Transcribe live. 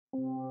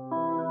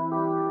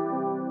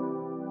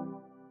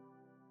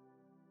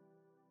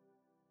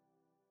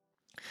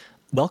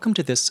Welcome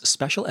to this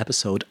special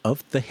episode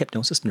of the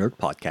Hypnosis Nerd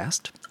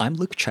Podcast. I'm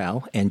Luke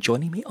Chow, and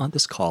joining me on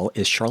this call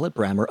is Charlotte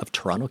Brammer of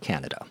Toronto,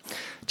 Canada.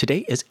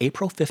 Today is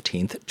April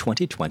 15th,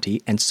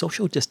 2020, and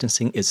social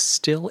distancing is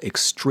still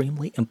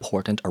extremely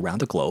important around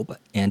the globe,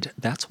 and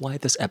that's why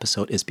this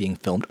episode is being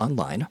filmed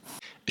online.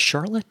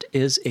 Charlotte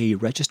is a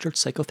registered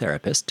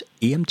psychotherapist,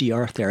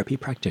 EMDR therapy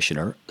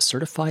practitioner,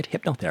 certified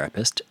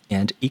hypnotherapist,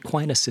 and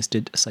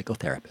equine-assisted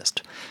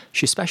psychotherapist.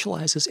 She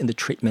specializes in the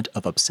treatment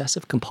of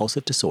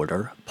obsessive-compulsive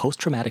disorder,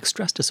 post-traumatic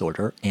stress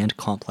disorder, and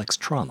complex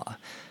trauma.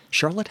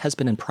 Charlotte has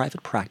been in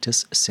private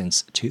practice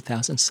since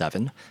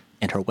 2007,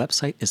 and her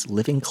website is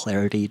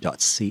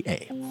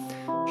livingclarity.ca.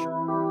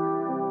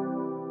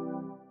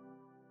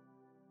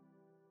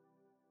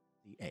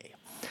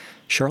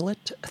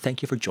 Charlotte,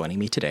 thank you for joining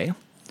me today.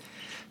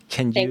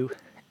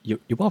 You're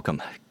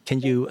welcome. Can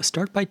you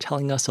start by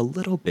telling us a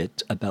little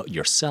bit about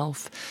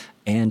yourself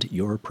and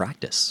your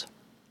practice?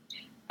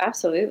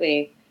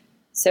 Absolutely.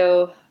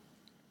 So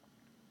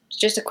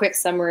just a quick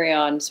summary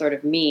on sort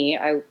of me.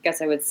 I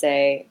guess I would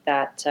say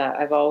that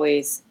I've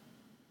always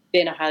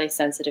been a highly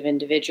sensitive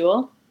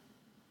individual.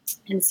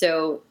 And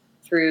so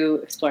through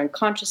exploring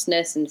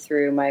consciousness and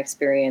through my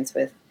experience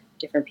with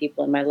different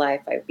people in my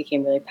life, I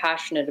became really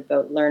passionate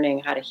about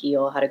learning how to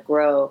heal, how to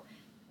grow,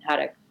 how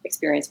to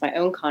experience my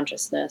own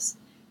consciousness.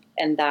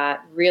 And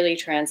that really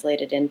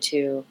translated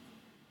into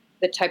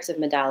the types of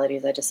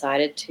modalities I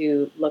decided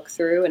to look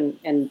through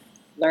and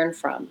learn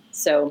from.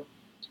 So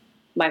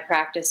my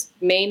practice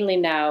mainly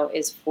now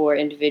is for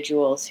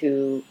individuals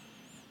who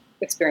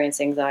experience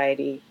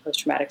anxiety,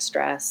 post-traumatic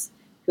stress,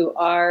 who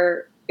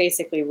are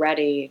basically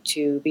ready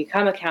to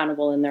become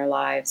accountable in their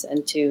lives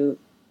and to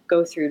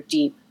go through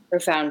deep,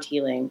 profound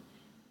healing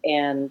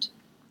and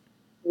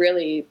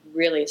really,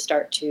 really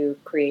start to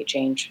create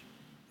change.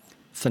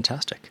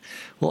 Fantastic.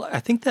 Well, I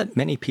think that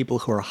many people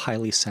who are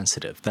highly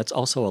sensitive, that's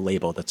also a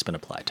label that's been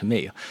applied to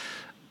me,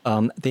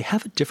 they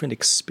have a different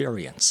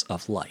experience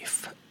of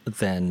life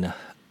than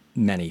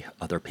many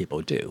other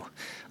people do.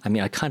 I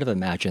mean, I kind of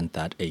imagine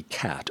that a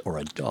cat or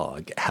a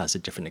dog has a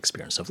different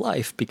experience of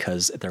life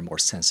because they're more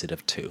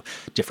sensitive to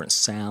different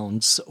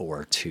sounds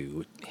or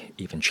to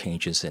even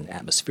changes in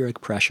atmospheric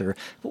pressure.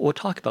 We'll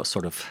talk about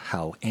sort of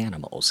how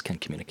animals can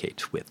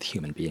communicate with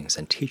human beings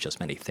and teach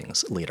us many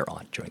things later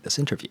on during this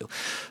interview.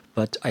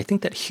 But I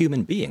think that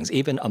human beings,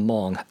 even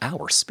among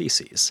our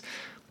species,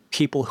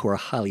 people who are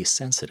highly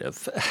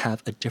sensitive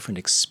have a different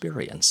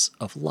experience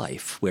of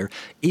life where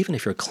even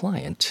if your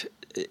client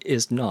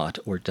is not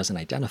or doesn't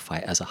identify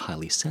as a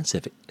highly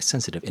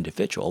sensitive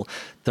individual,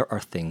 there are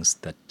things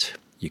that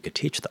you could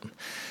teach them.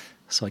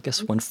 So I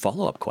guess one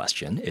follow-up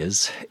question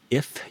is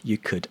if you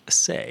could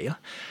say,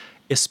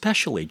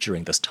 especially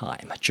during this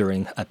time,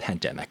 during a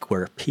pandemic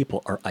where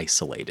people are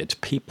isolated,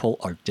 people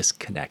are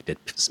disconnected,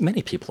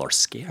 many people are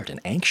scared and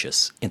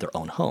anxious in their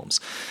own homes.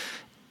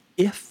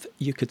 If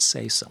you could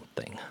say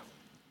something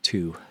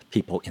to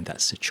people in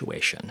that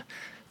situation,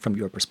 from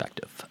your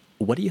perspective,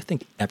 what do you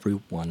think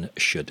everyone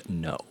should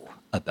know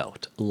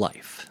about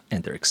life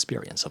and their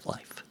experience of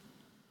life?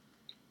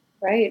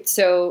 Right.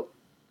 So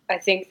I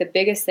think the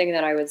biggest thing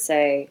that I would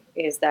say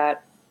is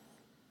that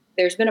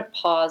there's been a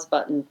pause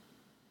button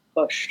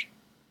pushed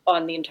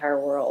on the entire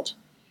world.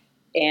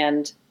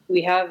 And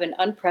we have an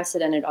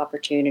unprecedented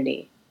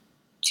opportunity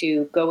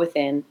to go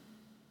within,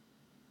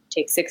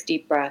 take 6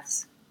 deep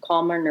breaths,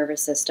 calm our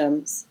nervous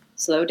systems,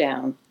 slow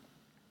down,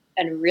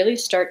 and really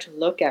start to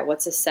look at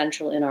what's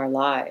essential in our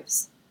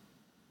lives.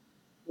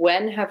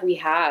 When have we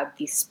had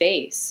the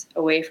space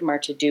away from our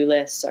to-do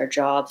lists, our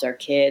jobs, our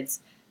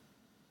kids,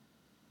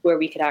 where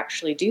we could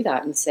actually do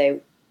that and say,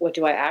 what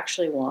do I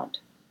actually want?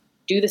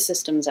 Do the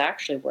systems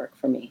actually work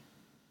for me?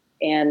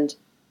 And,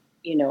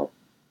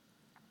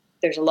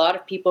 there's a lot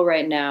of people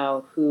right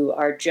now who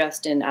are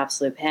just in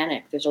absolute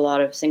panic. There's a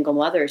lot of single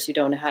mothers who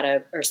don't know how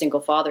to, or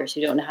single fathers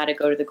who don't know how to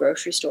go to the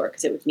grocery store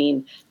because it would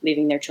mean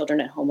leaving their children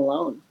at home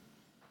alone.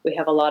 We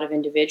have a lot of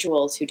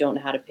individuals who don't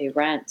know how to pay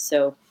rent.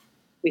 So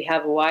we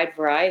have a wide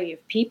variety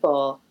of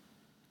people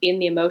in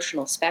the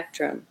emotional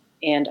spectrum.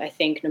 And I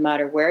think no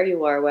matter where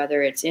you are,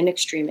 whether it's in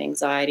extreme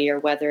anxiety or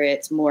whether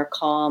it's more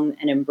calm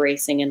and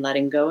embracing and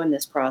letting go in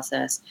this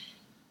process,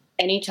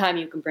 anytime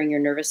you can bring your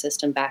nervous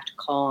system back to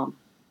calm,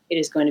 it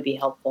is going to be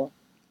helpful.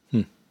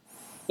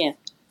 Yeah.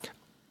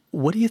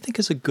 What do you think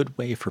is a good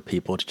way for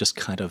people to just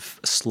kind of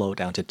slow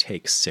down to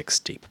take 6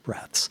 deep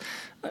breaths?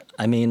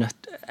 I mean,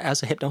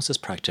 as a hypnosis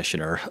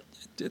practitioner,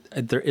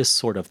 there is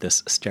sort of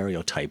this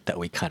stereotype that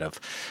we kind of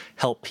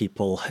help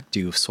people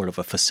do sort of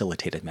a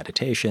facilitated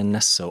meditation.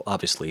 So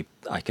obviously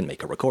I can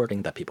make a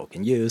recording that people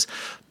can use.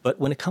 But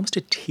when it comes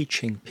to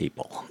teaching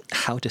people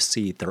how to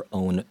see their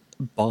own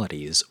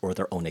bodies or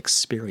their own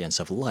experience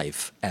of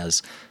life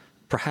as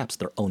perhaps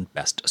their own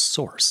best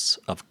source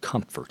of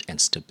comfort and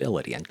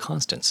stability and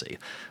constancy,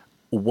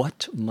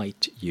 what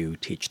might you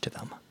teach to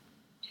them?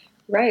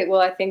 Right.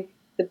 Well, I think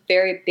the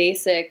very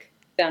basic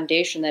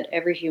foundation that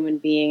every human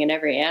being and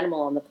every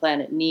animal on the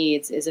planet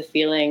needs is a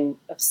feeling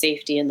of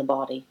safety in the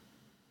body,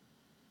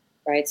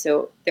 right?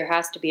 So there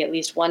has to be at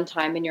least one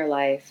time in your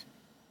life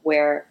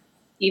where,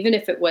 even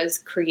if it was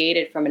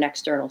created from an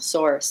external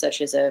source,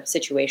 such as a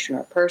situation or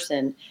a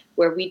person,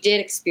 where we did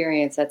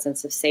experience that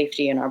sense of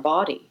safety in our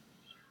body.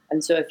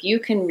 And so if you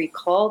can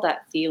recall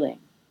that feeling,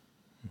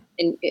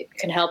 and it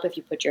can help if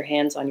you put your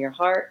hands on your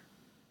heart,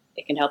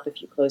 it can help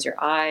if you close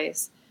your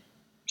eyes,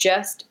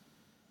 just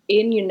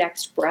in your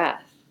next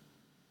breath,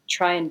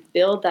 try and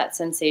build that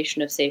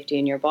sensation of safety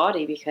in your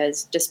body,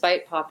 because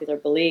despite popular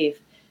belief,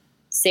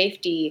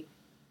 safety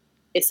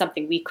is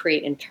something we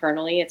create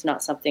internally. It's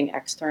not something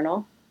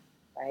external,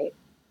 right?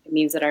 It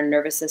means that our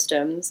nervous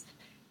systems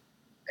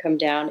come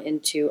down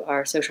into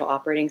our social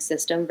operating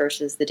system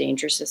versus the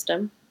danger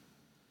system.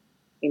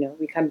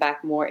 We come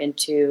back more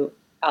into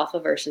alpha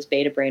versus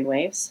beta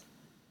brainwaves.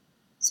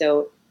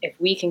 So if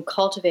we can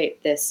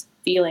cultivate this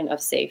feeling of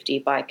safety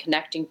by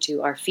connecting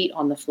to our feet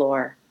on the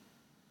floor,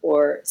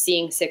 or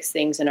seeing 6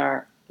 things in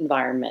our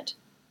environment,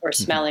 or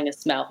smelling a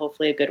smell,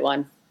 hopefully a good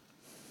one,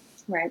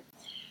 right?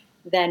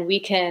 Then we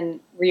can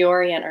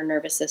reorient our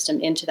nervous system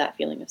into that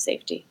feeling of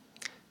safety.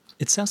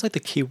 It sounds like the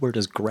key word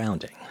is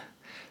grounding.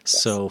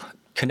 Yes. So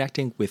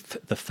connecting with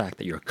the fact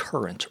that your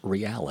current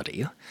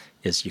reality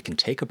is you can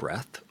take a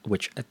breath,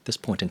 which at this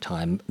point in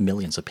time,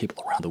 millions of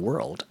people around the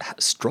world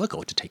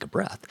struggle to take a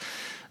breath.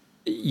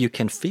 You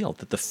can feel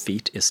that the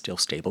feet is still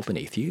stable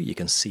beneath you. You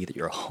can see that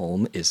your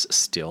home is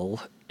still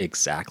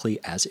exactly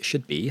as it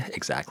should be,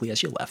 exactly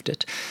as you left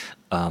it.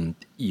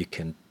 You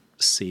can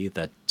see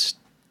that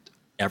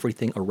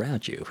everything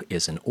around you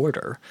is in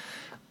order.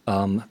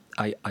 I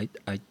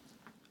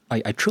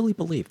truly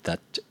believe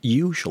that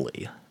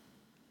usually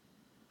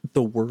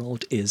the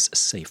world is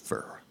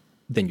safer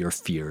than your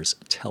fears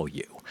tell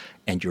you,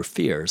 and your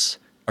fears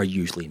are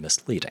usually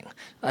misleading.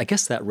 I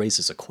guess that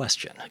raises a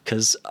question,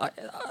 because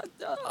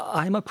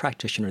I'm a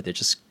practitioner that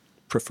just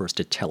prefers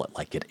to tell it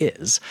like it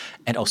is,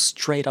 and I'll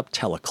straight up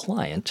tell a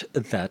client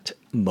that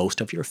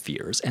most of your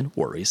fears and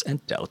worries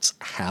and doubts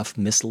have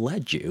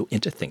misled you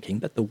into thinking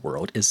that the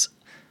world is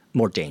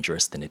more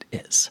dangerous than it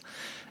is.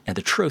 And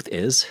the truth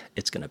is,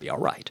 it's going to be all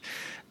right.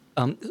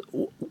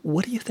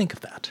 What do you think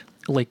of that?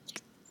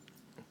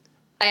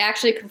 I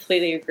actually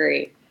completely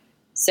agree.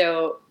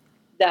 So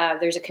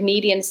there's a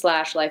comedian /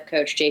 life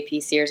coach,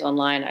 JP Sears,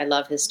 online. I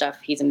love his stuff.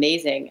 He's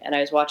amazing. And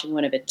I was watching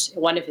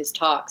one of his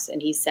talks,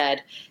 and he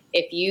said,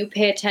 if you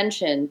pay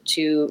attention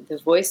to the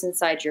voice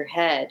inside your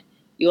head,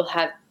 you'll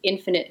have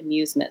infinite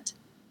amusement.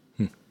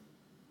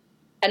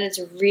 And it's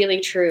really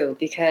true,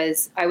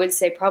 because I would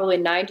say probably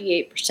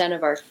 98%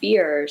 of our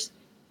fears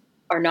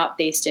are not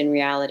based in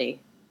reality,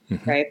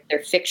 right?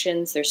 They're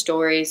fictions, they're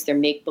stories, they're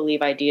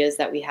make-believe ideas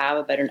that we have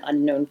about an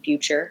unknown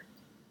future,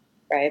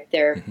 right?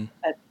 They're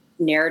a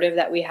narrative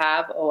that we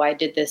have. Oh, I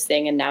did this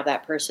thing, and now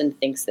that person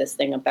thinks this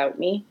thing about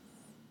me.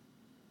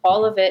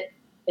 All of it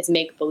is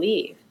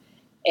make-believe.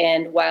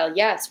 And while,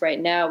 yes, right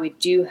now we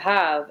do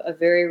have a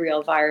very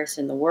real virus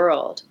in the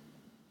world,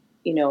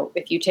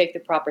 if you take the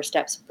proper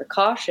steps and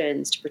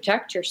precautions to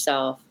protect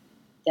yourself,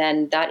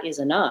 then that is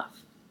enough,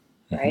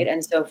 right?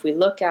 And so if we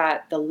look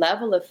at the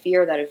level of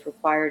fear that is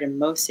required in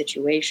most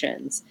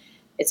situations,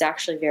 it's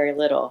actually very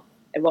little.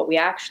 And what we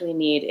actually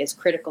need is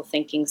critical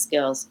thinking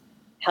skills,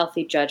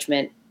 healthy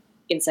judgment.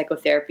 In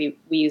psychotherapy,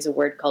 we use a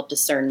word called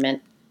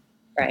discernment,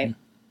 right?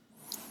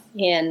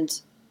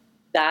 And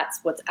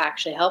that's what's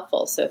actually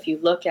helpful. So if you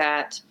look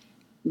at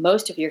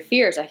most of your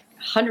fears, I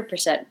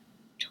 100%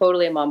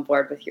 totally am on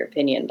board with your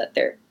opinion that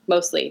they're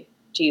mostly,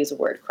 to use a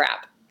word,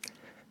 crap.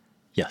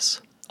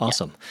 Yes.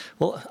 Awesome. Yeah.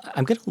 Well,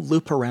 I'm going to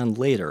loop around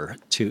later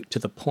to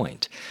the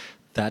point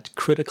that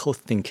critical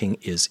thinking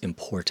is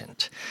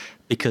important,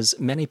 because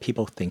many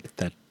people think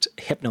that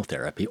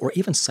hypnotherapy or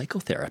even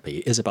psychotherapy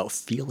is about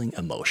feeling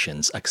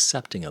emotions,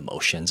 accepting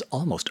emotions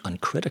almost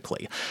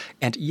uncritically.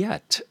 And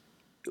yet,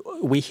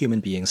 we human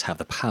beings have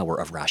the power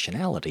of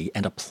rationality,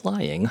 and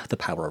applying the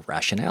power of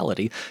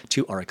rationality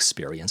to our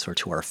experience or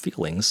to our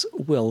feelings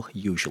will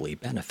usually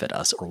benefit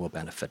us, or will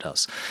benefit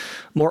us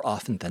more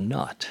often than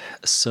not.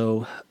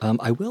 So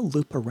I will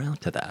loop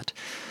around to that.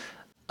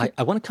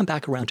 I want to come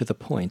back around to the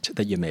point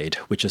that you made,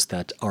 which is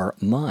that our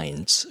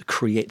minds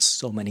create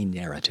so many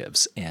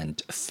narratives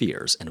and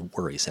fears and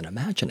worries and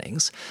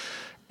imaginings.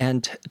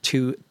 And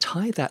to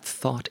tie that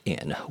thought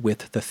in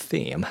with the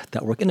theme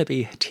that we're going to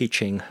be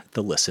teaching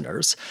the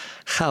listeners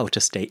how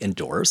to stay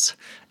indoors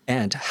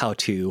and how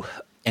to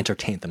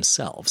entertain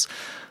themselves,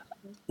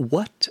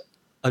 what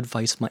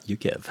advice might you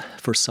give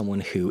for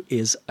someone who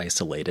is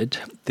isolated?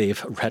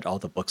 They've read all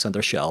the books on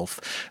their shelf,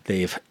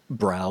 they've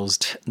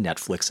browsed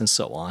Netflix and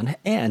so on,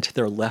 and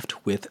they're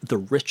left with the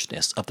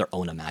richness of their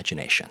own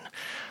imagination.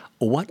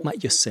 What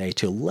might you say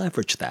to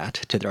leverage that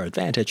to their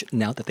advantage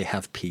now that they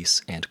have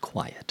peace and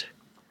quiet?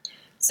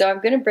 So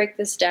I'm going to break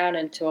this down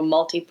into a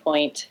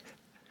multi-point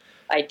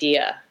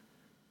idea.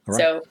 Right.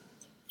 So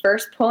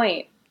first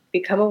point,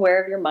 become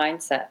aware of your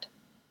mindset,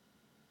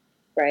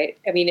 right?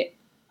 I mean,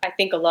 I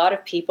think a lot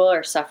of people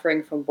are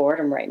suffering from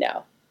boredom right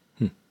now.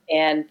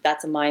 And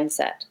that's a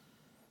mindset,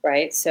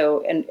 right?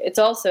 So, and it's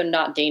also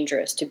not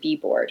dangerous to be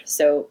bored.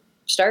 So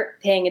start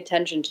paying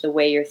attention to the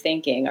way you're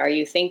thinking. Are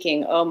you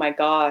thinking, oh my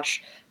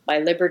gosh, my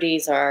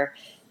liberties are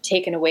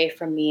taken away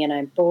from me and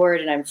I'm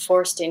bored and I'm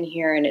forced in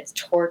here and it's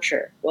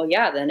torture? Well,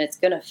 yeah, then it's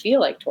going to feel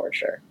like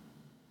torture.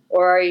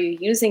 Or are you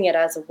using it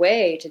as a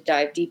way to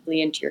dive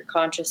deeply into your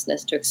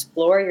consciousness, to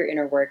explore your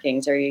inner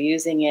workings? Are you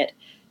using it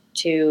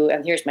to,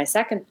 and here's my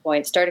second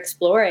point, start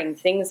exploring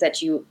things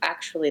that you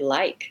actually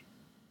like,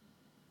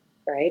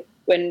 right?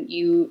 When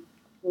you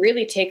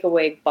really take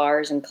away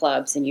bars and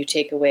clubs and you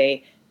take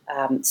away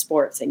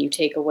sports and you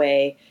take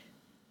away,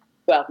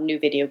 well, new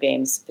video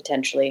games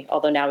potentially,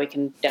 although now we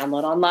can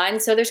download online.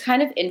 So there's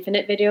kind of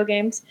infinite video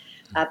games.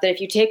 But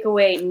if you take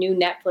away new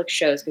Netflix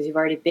shows because you've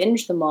already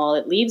binged them all,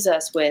 it leaves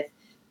us with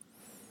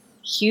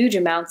huge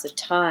amounts of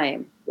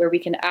time where we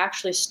can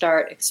actually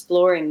start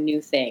exploring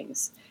new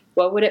things.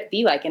 What would it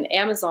be like? And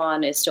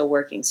Amazon is still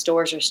working,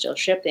 stores are still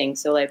shipping.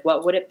 So like,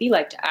 what would it be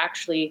like to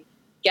actually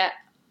get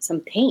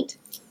some paint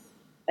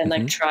and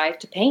like try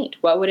to paint?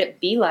 What would it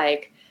be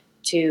like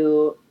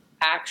to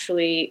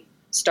actually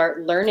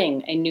start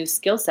learning a new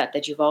skill set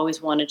that you've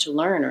always wanted to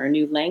learn, or a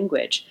new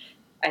language?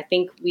 I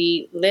think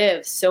we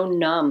live so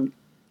numb,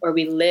 or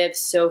we live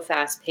so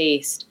fast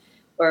paced,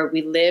 or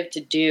we live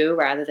to do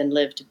rather than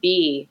live to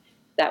be,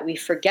 that we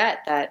forget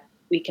that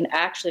we can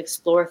actually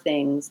explore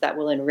things that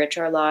will enrich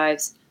our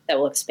lives, that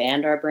will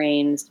expand our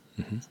brains,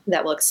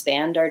 that will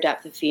expand our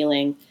depth of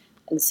feeling.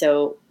 And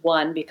so,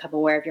 one, become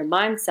aware of your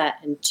mindset,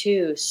 and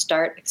two,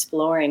 start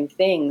exploring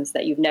things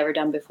that you've never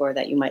done before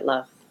that you might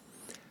love.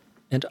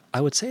 And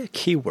I would say a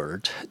key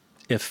word,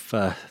 if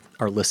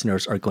our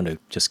listeners are going to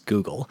just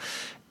Google,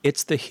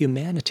 it's the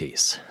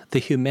humanities. The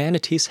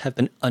humanities have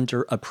been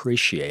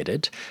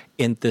underappreciated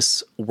in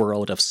this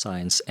world of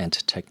science and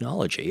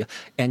technology,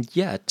 and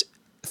yet,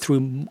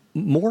 through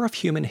more of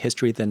human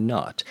history than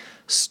not,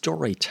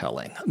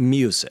 storytelling,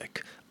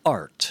 music,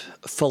 art,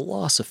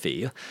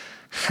 philosophy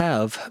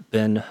have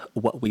been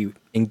what we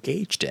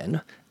engaged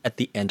in at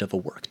the end of a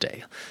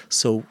workday.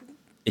 So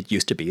it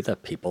used to be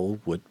that people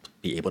would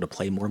be able to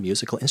play more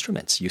musical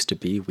instruments. It used to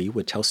be we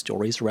would tell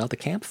stories around the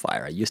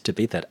campfire. It used to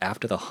be that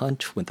after the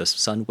hunt, when the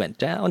sun went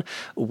down,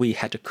 we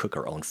had to cook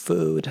our own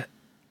food.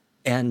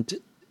 And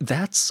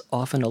that's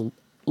often a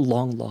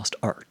long-lost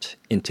art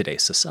in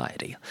today's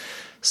society.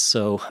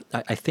 So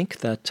I think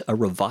that a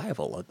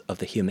revival of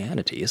the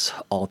humanities,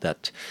 all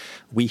that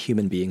we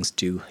human beings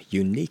do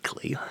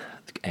uniquely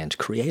and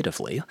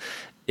creatively,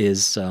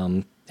 is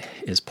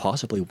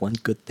possibly one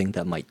good thing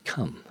that might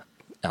come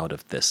out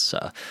of this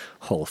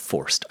whole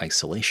forced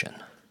isolation.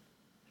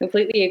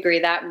 Completely agree.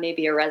 That may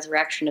be a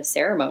resurrection of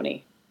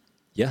ceremony.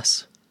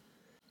 Yes.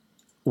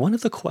 One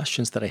of the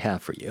questions that I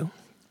have for you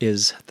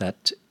is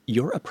that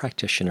you're a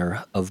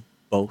practitioner of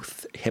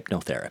both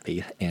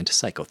hypnotherapy and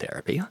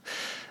psychotherapy.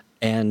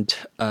 And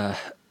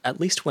at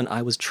least when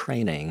I was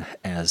training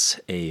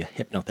as a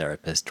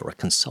hypnotherapist, or a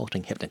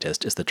consulting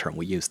hypnotist is the term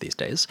we use these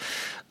days,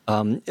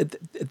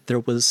 there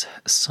was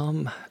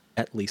some,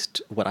 at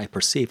least what I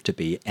perceived to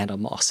be,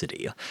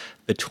 animosity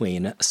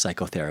between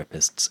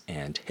psychotherapists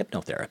and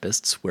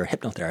hypnotherapists, where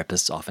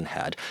hypnotherapists often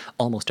had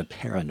almost a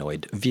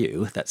paranoid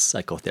view that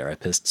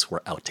psychotherapists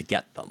were out to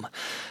get them.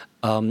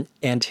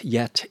 And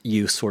yet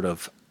you sort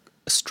of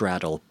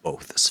straddle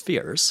both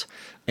spheres,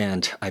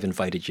 and I've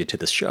invited you to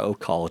this show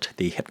called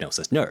The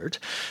Hypnosis Nerd.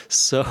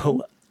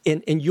 So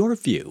in your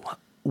view,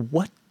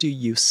 what do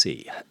you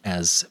see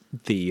as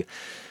the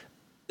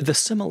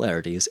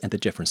similarities and the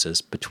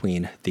differences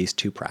between these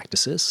two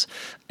practices?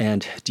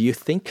 And do you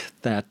think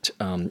that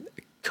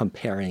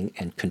comparing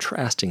and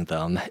contrasting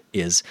them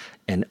is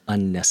an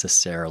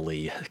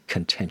unnecessarily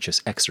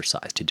contentious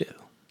exercise to do?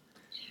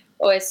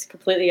 Oh, it's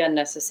completely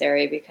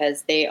unnecessary,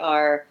 because they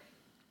are,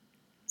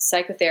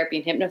 psychotherapy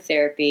and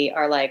hypnotherapy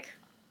are like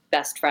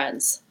best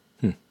friends.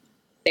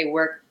 They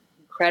work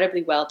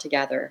incredibly well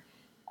together,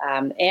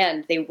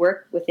 and they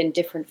work within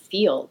different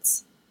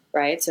fields,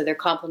 right? So they're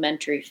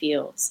complementary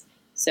fields.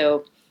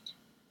 So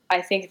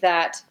I think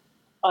that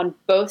on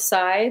both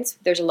sides,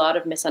 there's a lot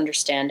of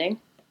misunderstanding.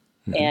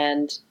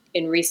 And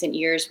in recent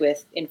years,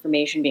 with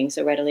information being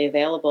so readily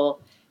available,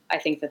 I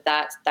think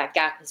that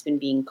gap has been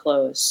being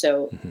closed.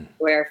 So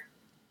where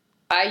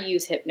I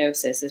use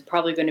hypnosis is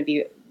probably going to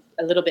be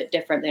a little bit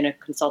different than a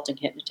consulting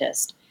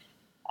hypnotist,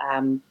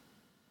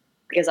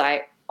 because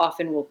I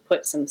often will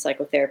put some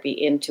psychotherapy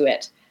into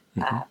it.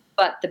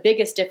 But the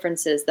biggest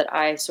differences that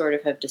I sort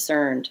of have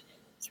discerned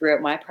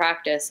throughout my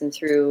practice and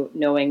through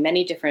knowing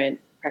many different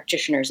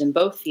practitioners in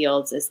both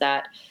fields is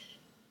that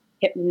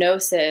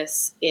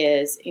hypnosis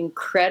is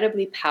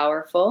incredibly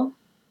powerful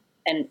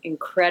and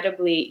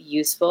incredibly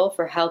useful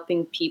for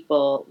helping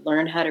people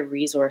learn how to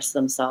resource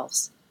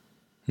themselves.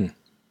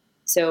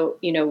 So,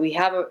 we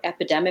have an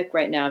epidemic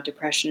right now of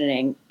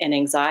depression and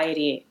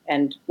anxiety,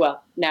 and,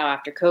 well, now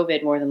after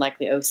COVID, more than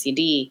likely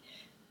OCD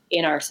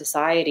in our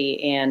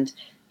society. And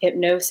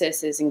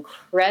hypnosis is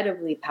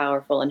incredibly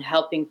powerful in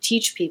helping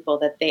teach people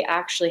that they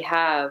actually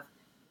have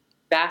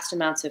vast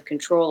amounts of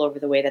control over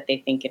the way that they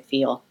think and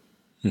feel.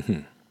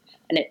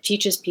 and it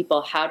teaches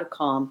people how to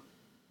calm.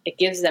 It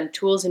gives them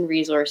tools and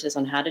resources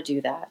on how to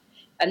do that.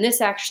 And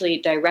this actually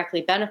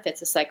directly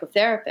benefits a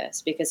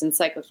psychotherapist, because in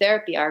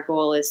psychotherapy, our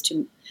goal is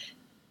to,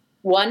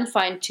 one,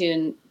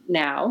 fine-tune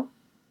now,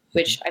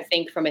 which I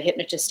think from a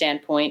hypnotist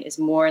standpoint is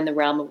more in the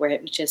realm of where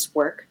hypnotists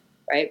work,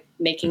 right?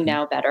 Making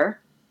now better.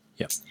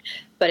 Yep.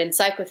 But in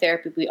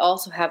psychotherapy, we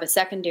also have a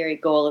secondary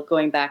goal of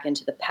going back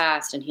into the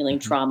past and healing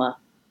trauma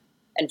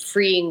and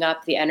freeing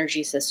up the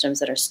energy systems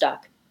that are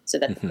stuck so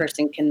that the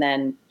person can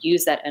then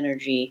use that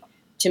energy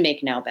to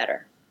make now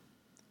better.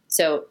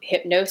 So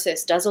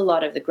hypnosis does a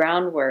lot of the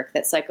groundwork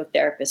that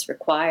psychotherapists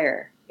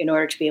require in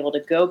order to be able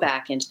to go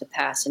back into the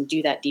past and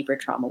do that deeper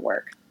trauma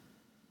work.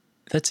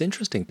 That's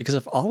interesting, because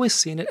I've always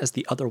seen it as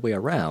the other way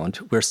around,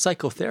 where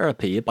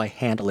psychotherapy, by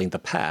handling the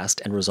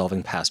past and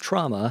resolving past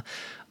trauma,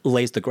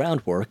 lays the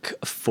groundwork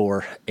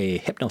for a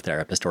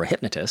hypnotherapist or a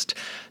hypnotist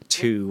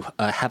to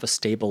have a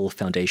stable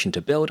foundation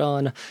to build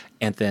on,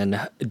 and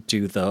then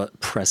do the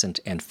present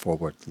and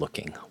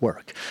forward-looking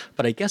work.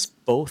 But I guess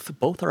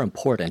both are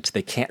important.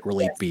 They can't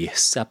really be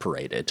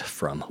separated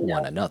from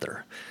one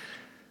another.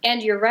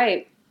 And you're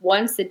right.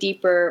 Once the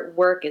deeper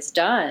work is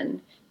done,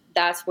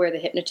 that's where the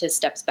hypnotist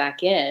steps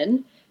back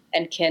in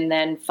and can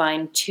then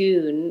fine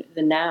tune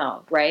the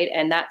now, right?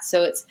 And that's,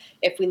 so it's,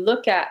 if we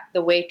look at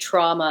the way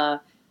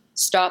trauma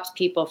stops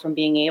people from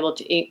being able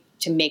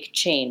to make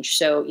change.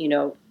 So,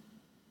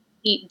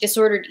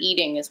 disordered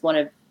eating is one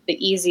of the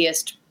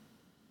easiest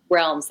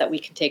realms that we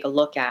can take a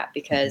look at,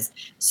 because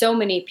so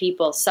many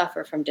people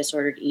suffer from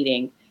disordered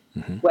eating,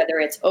 whether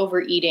it's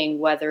overeating,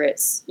 whether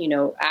it's,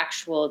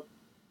 actual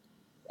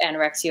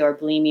anorexia or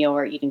bulimia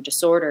or eating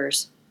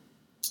disorders.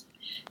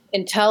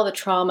 Until the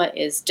trauma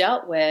is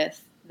dealt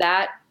with,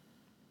 that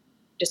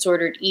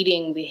disordered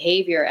eating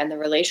behavior and the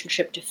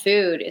relationship to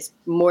food is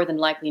more than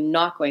likely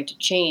not going to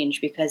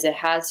change, because it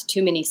has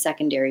too many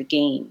secondary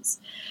gains.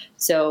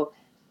 So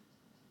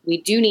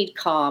we do need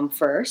calm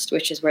first,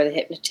 which is where the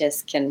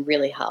hypnotist can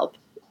really help.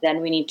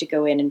 Then we need to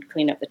go in and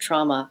clean up the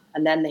trauma,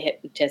 and then the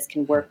hypnotist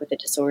can work with the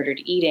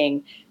disordered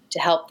eating to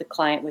help the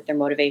client with their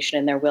motivation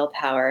and their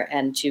willpower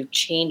and to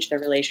change their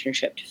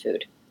relationship to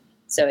food.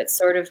 So it's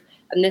sort of,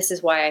 and this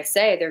is why I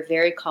say they're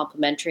very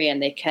complementary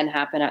and they can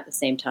happen at the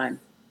same time.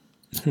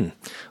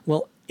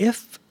 Well,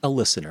 if a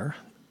listener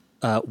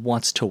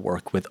wants to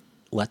work with,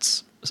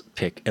 let's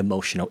pick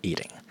emotional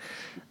eating,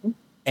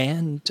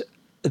 and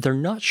they're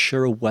not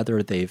sure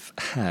whether they've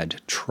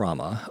had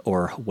trauma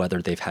or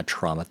whether they've had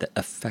trauma that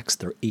affects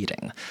their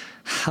eating,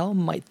 how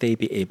might they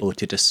be able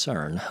to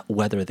discern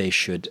whether they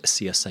should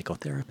see a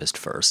psychotherapist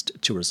first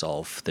to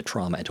resolve the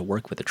trauma and to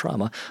work with the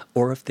trauma,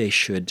 or if they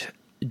should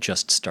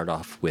just start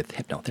off with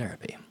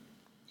hypnotherapy?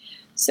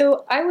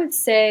 So I would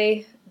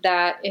say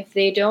that if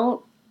they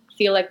don't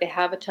feel like they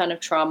have a ton of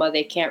trauma,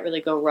 they can't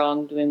really go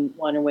wrong doing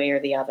one way or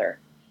the other.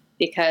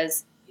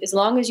 Because as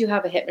long as you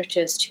have a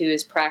hypnotist who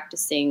is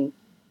practicing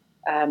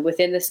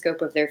within the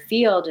scope of their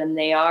field and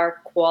they are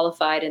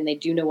qualified and they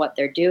do know what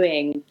they're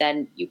doing,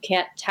 then you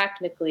can't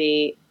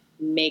technically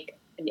make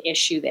an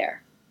issue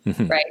there,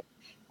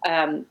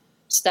 right?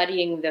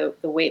 Studying the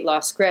weight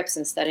loss scripts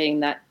and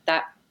studying that,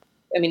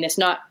 I mean, it's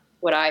not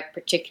what I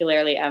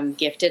particularly am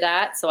gifted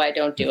at, so I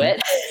don't do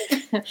it.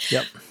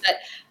 Yep. But,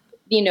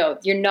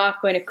 you're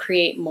not going to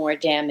create more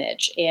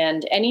damage.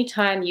 And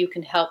anytime you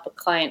can help a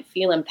client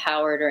feel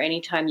empowered, or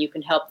anytime you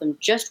can help them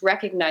just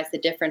recognize the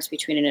difference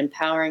between an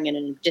empowering and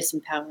a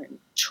disempowering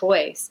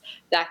choice,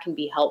 that can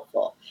be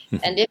helpful.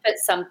 And if at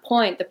some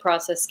point the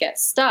process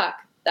gets stuck,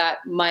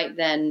 that might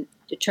then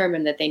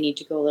determine that they need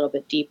to go a little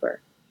bit deeper.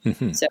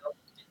 So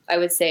I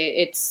would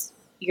say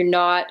you're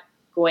not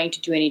going to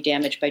do any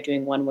damage by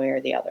doing one way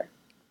or the other.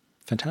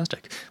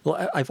 Fantastic.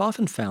 Well, I've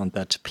often found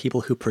that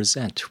people who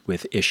present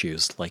with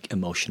issues like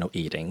emotional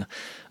eating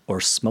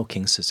or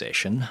smoking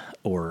cessation,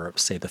 or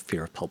say the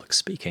fear of public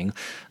speaking,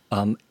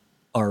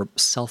 are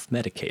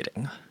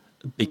self-medicating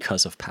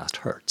because of past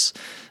hurts.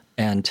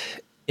 And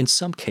in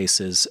some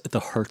cases, the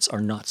hurts are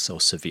not so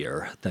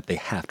severe that they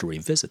have to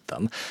revisit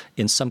them.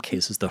 In some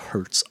cases, the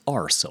hurts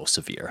are so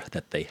severe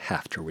that they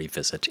have to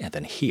revisit and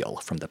then heal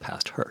from the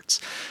past hurts.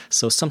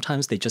 So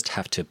sometimes they just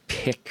have to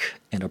pick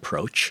an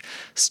approach,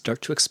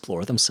 start to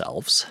explore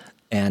themselves,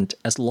 and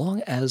as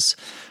long as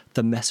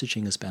the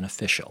messaging is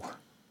beneficial,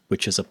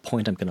 which is a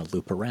point I'm going to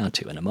loop around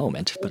to in a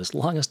moment, but as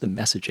long as the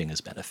messaging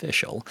is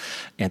beneficial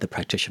and the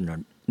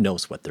practitioner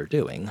knows what they're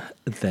doing,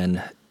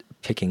 then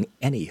picking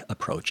any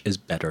approach is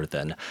better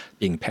than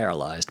being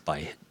paralyzed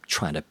by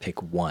trying to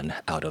pick one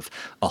out of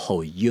a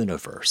whole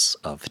universe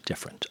of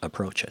different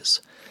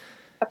approaches.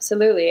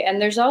 Absolutely.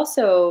 And there's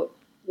also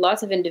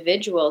lots of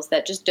individuals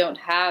that just don't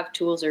have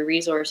tools or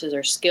resources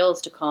or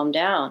skills to calm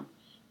down.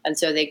 And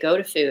so they go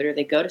to food or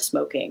they go to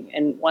smoking.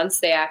 And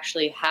once they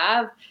actually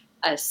have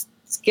a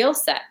skill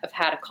set of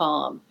how to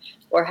calm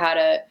or how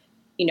to,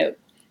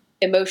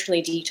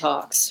 emotionally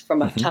detox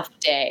from a tough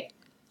day,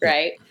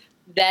 right?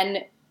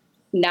 Then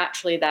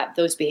naturally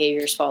those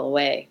behaviors fall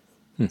away.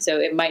 So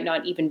it might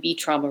not even be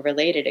trauma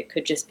related. It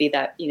could just be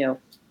that,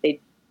 they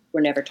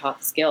were never taught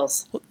the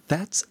skills. Well,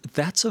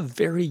 that's a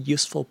very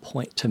useful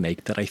point to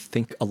make that I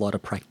think a lot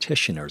of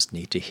practitioners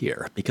need to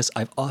hear, because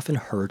I've often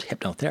heard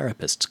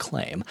hypnotherapists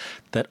claim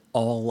that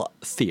all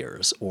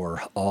fears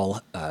or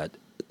all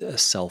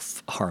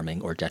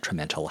self-harming or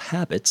detrimental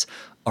habits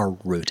are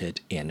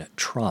rooted in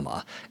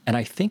trauma. And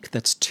I think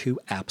that's too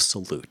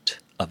absolute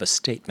of a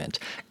statement.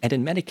 And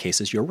in many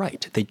cases, you're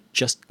right. They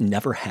just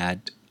never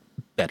had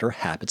better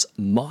habits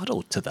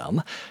modeled to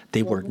them.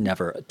 They were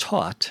never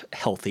taught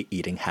healthy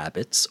eating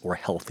habits or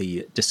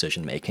healthy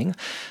decision making.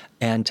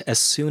 And as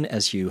soon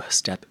as you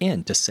step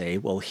in to say,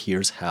 well,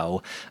 here's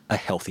how a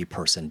healthy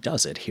person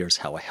does it, here's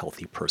how a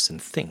healthy person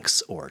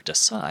thinks or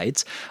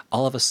decides,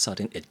 all of a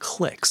sudden it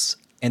clicks.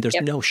 And there's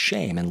Yep. no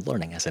shame in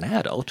learning as an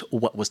adult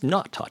what was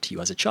not taught to you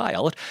as a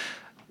child,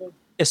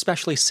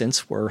 especially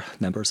since we're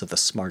members of the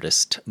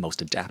smartest,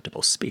 most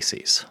adaptable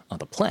species on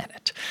the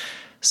planet.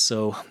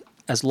 So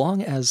as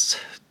long as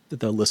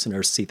the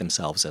listeners see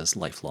themselves as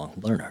lifelong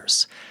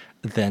learners,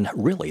 then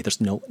really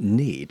there's no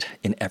need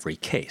in every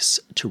case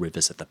to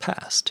revisit the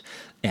past.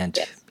 And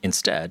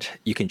instead,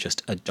 you can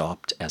just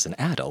adopt as an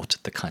adult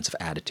the kinds of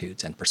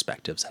attitudes and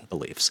perspectives and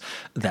beliefs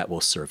that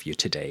will serve you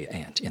today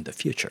and in the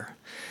future.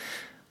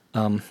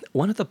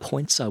 One of the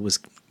points I was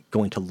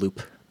going to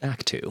loop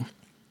back to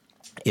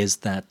is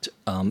that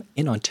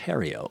in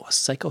Ontario,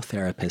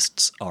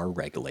 psychotherapists are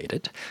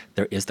regulated.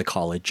 There is the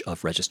College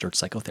of Registered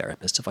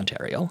Psychotherapists of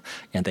Ontario,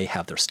 and they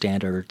have their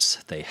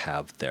standards, they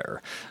have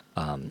their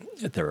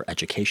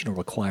educational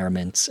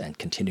requirements and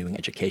continuing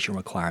education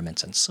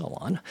requirements and so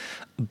on.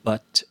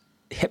 But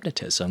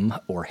hypnotism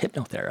or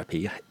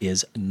hypnotherapy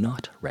is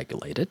not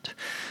regulated.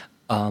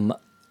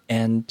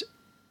 And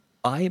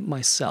I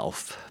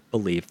myself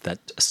believe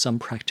that some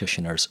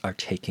practitioners are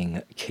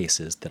taking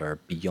cases that are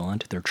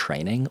beyond their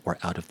training or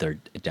out of their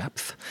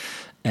depth.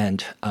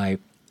 And I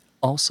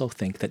also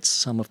think that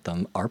some of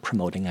them are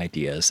promoting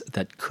ideas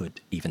that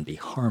could even be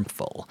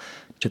harmful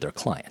to their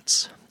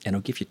clients. And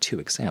I'll give you two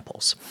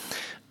examples.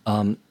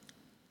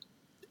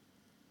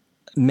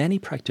 Many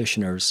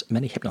practitioners,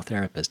 many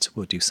hypnotherapists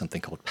will do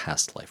something called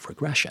past life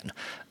regression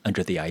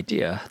under the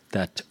idea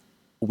that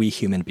we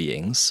human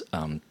beings,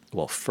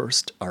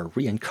 first are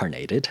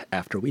reincarnated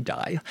after we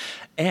die,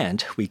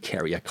 and we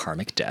carry a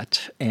karmic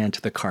debt, and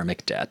the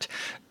karmic debt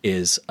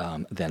is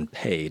then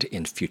paid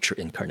in future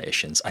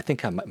incarnations. I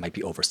think I might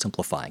be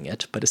oversimplifying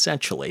it, but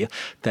essentially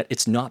that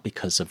it's not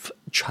because of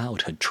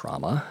childhood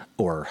trauma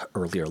or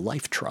earlier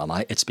life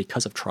trauma, it's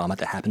because of trauma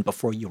that happened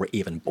before you were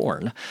even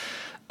born.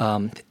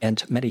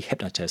 And many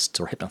hypnotists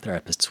or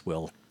hypnotherapists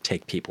will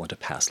take people into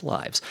past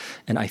lives.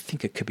 And I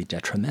think it could be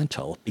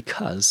detrimental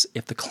because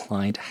if the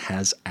client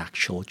has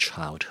actual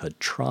childhood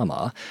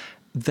trauma,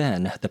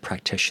 then the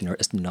practitioner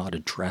is not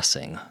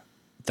addressing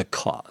the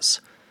cause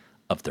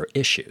of their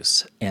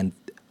issues. And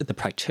the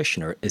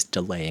practitioner is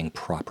delaying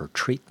proper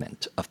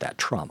treatment of that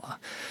trauma.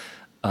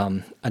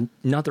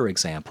 Another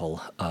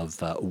example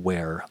of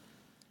where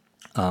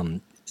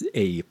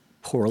a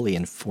poorly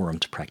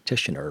informed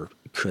practitioner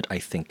could, I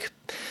think,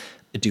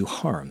 do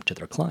harm to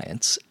their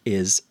clients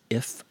is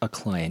if a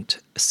client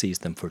sees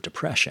them for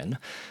depression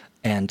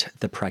and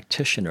the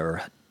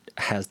practitioner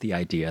has the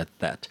idea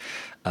that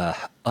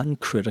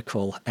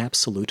uncritical,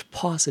 absolute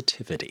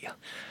positivity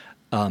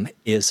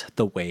is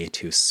the way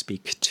to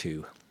speak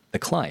to the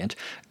client,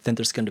 then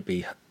there's going to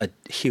be a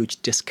huge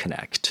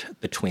disconnect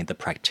between the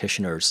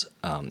practitioner's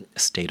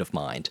state of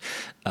mind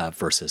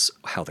versus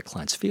how the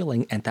client's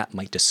feeling, and that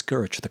might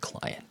discourage the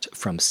client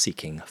from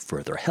seeking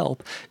further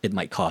help. It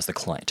might cause the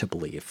client to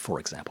believe, for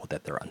example,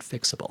 that they're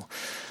unfixable.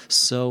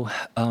 So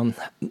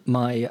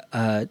my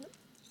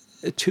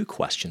two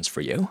questions for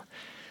you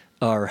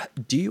are,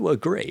 do you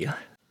agree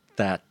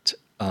that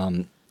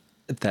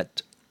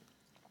that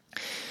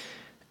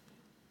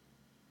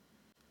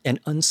an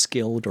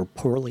unskilled or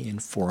poorly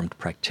informed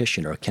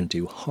practitioner can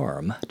do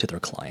harm to their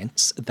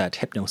clients, that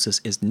hypnosis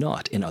is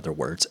not, in other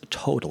words,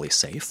 totally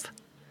safe?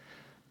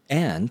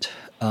 And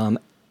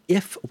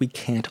if we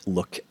can't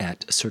look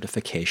at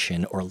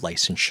certification or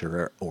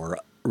licensure or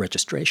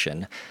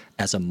registration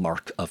as a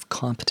mark of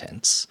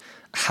competence,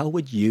 how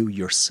would you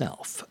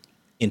yourself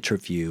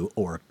interview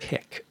or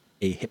pick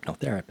a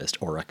hypnotherapist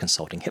or a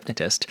consulting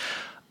hypnotist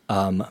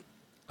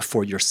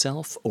for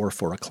yourself or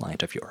for a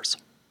client of yours?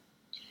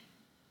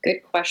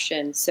 Good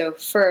question. So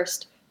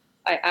first,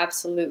 I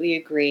absolutely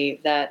agree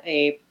that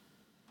a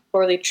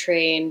poorly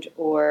trained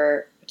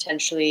or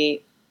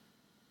potentially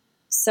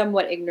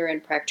somewhat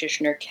ignorant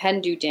practitioner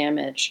can do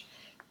damage.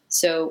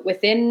 So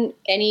within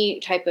any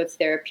type of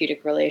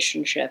therapeutic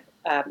relationship,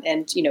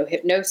 and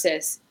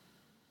hypnosis,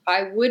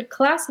 I would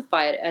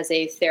classify it as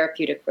a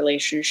therapeutic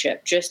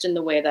relationship, just in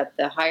the way that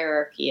the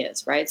hierarchy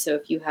is, right? So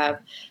if you have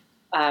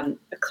a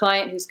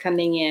client who's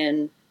coming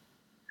in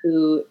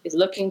who is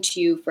looking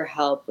to you for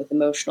help with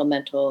emotional,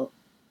 mental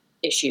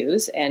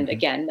issues. And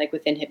again, like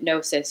within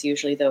hypnosis,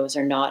 usually those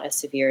are not as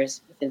severe as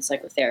within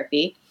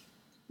psychotherapy.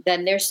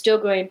 Then they're still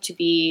going to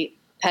be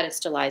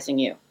pedestalizing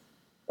you,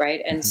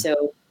 right? And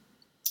so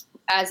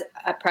as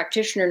a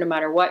practitioner, no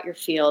matter what your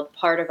field,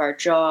 part of our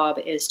job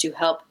is to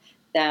help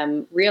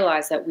them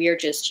realize that we are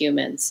just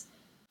humans.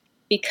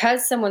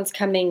 Because someone's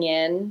coming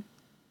in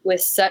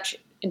with such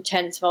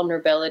intense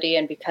vulnerability,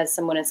 and because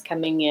someone is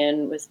coming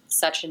in with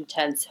such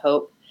intense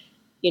hope,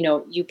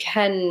 you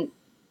can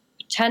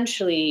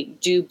potentially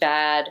do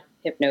bad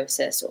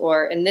hypnosis.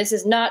 And this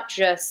is not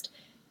just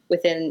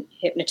within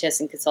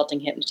hypnotists and consulting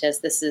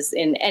hypnotists. This is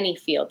in any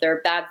field. There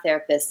are bad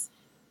therapists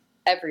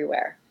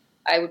everywhere.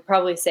 I would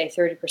probably say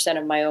 30%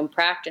 of my own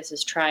practice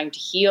is trying to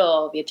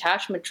heal the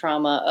attachment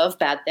trauma of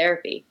bad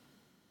therapy.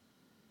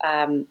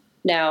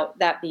 Now,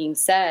 that being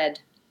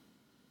said,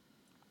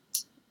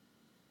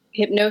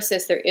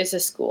 hypnosis, there is a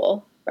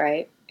school,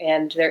 right?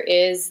 And there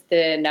is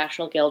the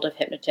National Guild of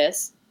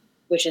Hypnotists,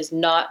 which is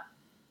not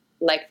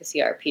like the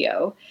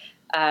CRPO.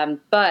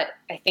 But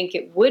I think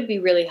it would be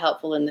really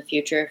helpful in the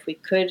future if we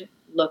could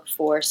look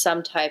for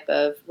some type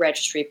of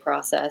registry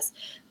process,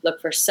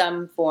 look for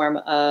some form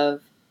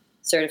of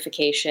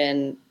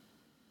certification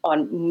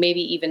on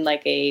maybe even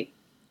it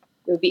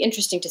would be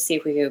interesting to see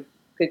if we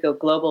could go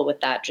global with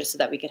that, just so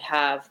that we could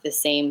have the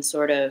same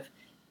sort of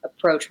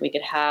approach. We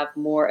could have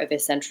more of a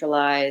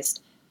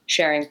centralized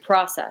sharing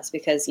process,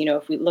 because,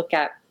 if we look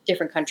at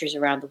different countries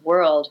around the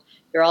world,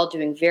 they're all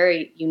doing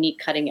very unique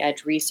cutting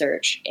edge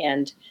research,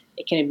 and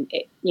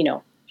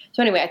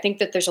so anyway, I think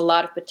that there's a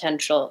lot of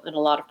potential and a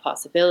lot of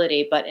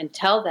possibility. But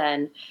until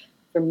then,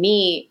 for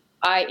me,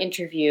 I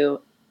interview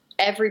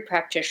every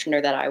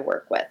practitioner that I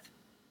work with.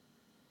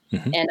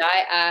 Mm-hmm. And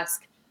I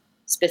ask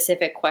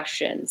specific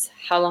questions.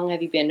 How long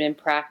have you been in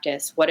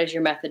practice? What is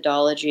your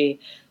methodology?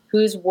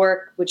 Whose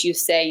work would you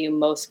say you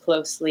most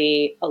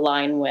closely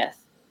align with?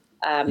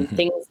 Mm-hmm.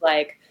 Things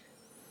like,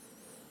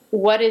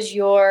 what is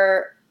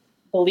your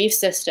belief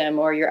system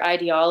or your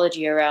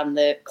ideology around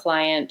the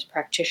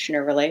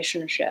client-practitioner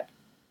relationship,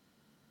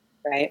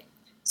 right?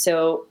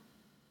 So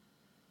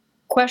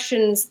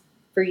questions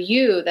for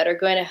you that are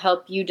going to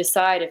help you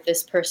decide if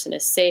this person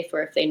is safe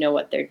or if they know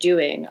what they're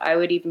doing. I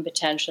would even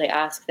potentially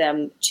ask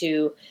them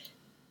to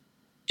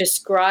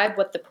describe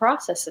what the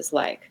process is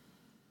like,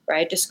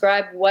 right?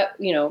 Describe what,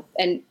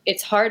 and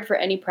it's hard for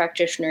any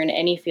practitioner in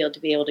any field to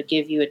be able to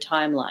give you a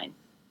timeline.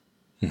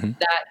 Mm-hmm.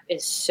 That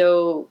is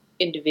so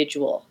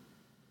individual.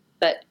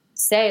 But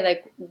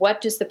say,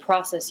 what does the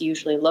process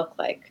usually look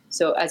like?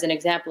 So as an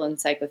example, in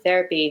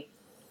psychotherapy,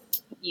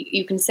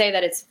 you can say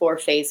that it's 4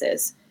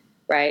 phases,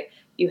 right?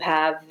 You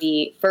have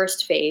the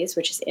first phase,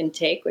 which is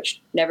intake,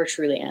 which never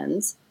truly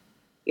ends.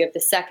 You have the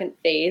second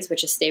phase,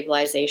 which is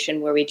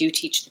stabilization, where we do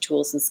teach the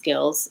tools and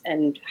skills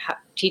and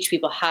teach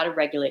people how to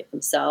regulate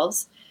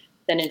themselves.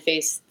 Then in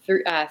phase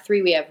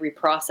 3, we have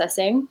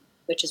reprocessing,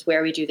 which is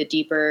where we do the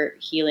deeper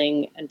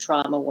healing and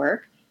trauma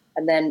work.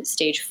 And then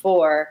stage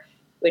 4,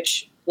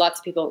 which lots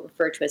of people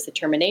refer to as the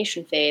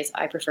termination phase.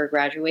 I prefer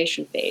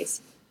graduation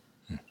phase.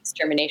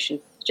 Termination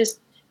just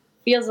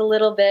feels a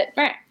little bit...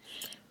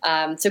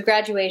 So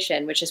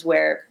graduation, which is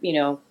where,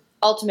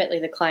 ultimately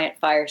the client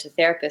fires the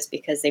therapist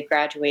because they've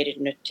graduated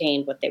and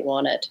attained what they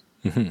wanted,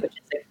 mm-hmm. which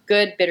is a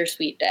good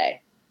bittersweet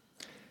day.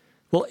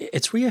 Well,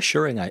 it's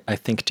reassuring, I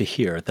think, to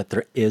hear that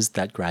there is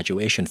that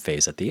graduation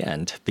phase at the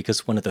end,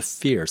 because one of the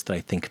fears that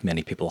I think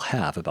many people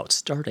have about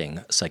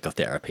starting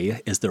psychotherapy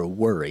is they're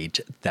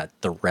worried that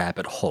the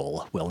rabbit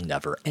hole will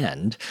never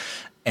end,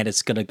 and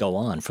it's going to go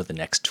on for the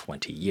next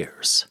 20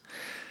 years.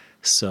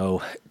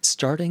 So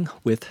starting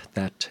with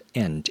that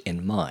end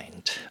in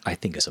mind, I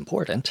think, is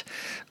important.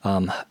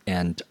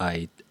 And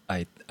I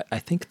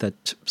think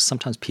that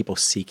sometimes people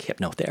seek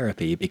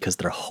hypnotherapy because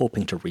they're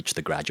hoping to reach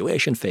the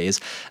graduation phase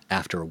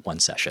after 1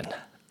 session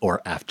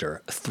or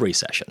after 3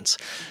 sessions.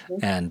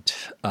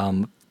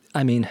 Mm-hmm.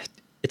 And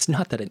it's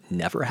not that it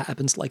never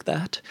happens like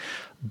that,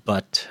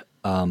 but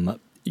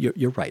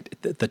you're right.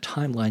 The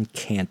timeline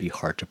can be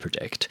hard to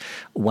predict.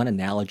 One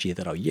analogy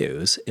that I'll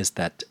use is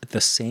that the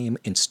same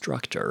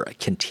instructor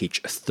can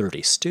teach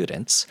 30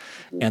 students,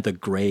 and the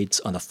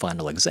grades on the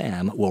final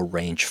exam will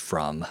range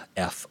from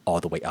F all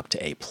the way up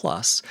to A+,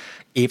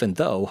 even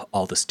though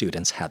all the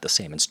students had the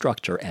same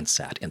instructor and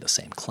sat in the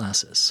same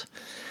classes.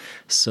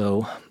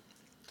 So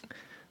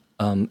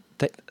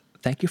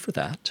thank you for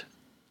that.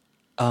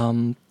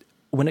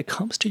 When it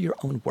comes to your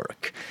own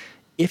work,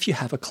 if you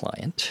have a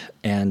client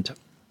and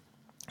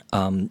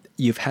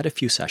you've had a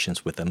few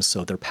sessions with them,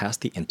 so they're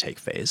past the intake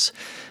phase,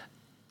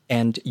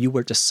 and you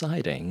were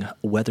deciding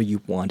whether you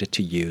wanted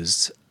to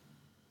use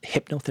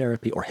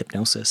hypnotherapy or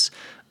hypnosis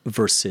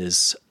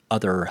versus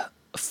other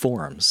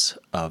forms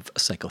of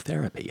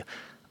psychotherapy.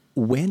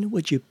 When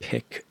would you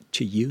pick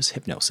to use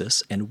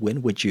hypnosis, and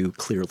when would you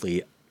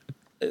clearly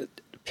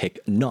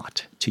pick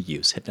not to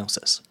use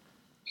hypnosis?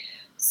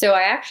 So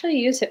I actually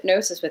use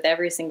hypnosis with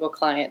every single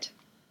client,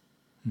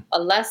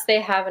 unless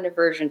they have an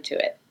aversion to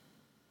it.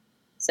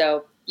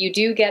 So you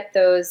do get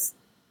those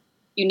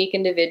unique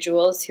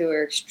individuals who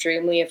are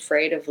extremely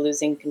afraid of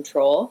losing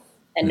control.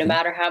 And no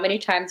matter how many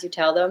times you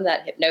tell them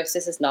that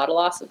hypnosis is not a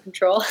loss of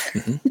control,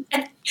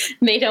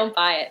 they don't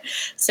buy it.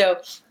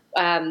 So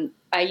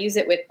I use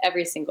it with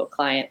every single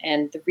client.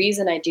 And the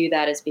reason I do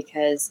that is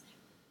because,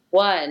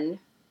 one,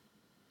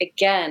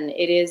 again,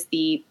 it is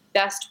the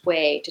best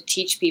way to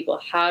teach people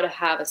how to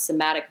have a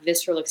somatic,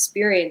 visceral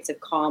experience of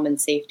calm and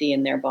safety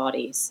in their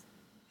bodies.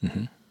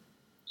 Mm-hmm.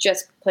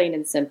 Just plain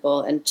and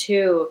simple. And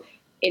two,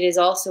 it is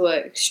also an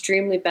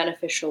extremely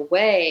beneficial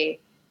way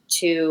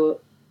to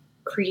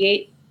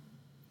create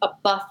a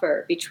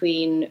buffer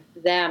between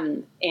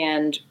them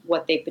and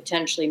what they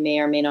potentially may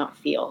or may not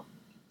feel.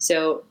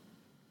 So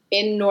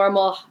in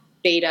normal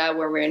beta,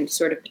 where we're in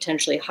sort of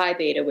potentially high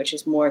beta, which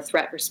is more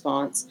threat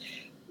response,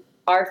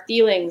 our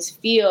feelings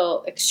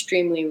feel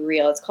extremely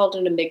real. It's called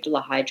an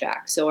amygdala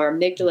hijack. So our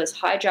amygdalas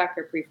hijack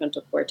our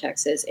prefrontal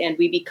cortexes and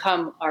we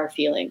become our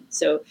feeling.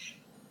 So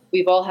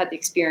we've all had the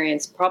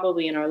experience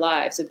probably in our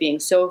lives of being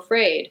so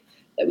afraid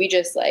that we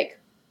just like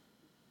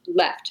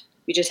left.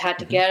 We just had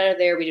to get out of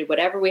there. We did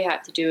whatever we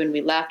had to do and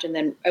we left. And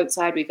then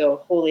outside we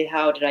go, holy,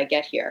 how did I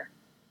get here?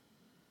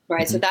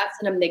 Right. So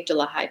that's an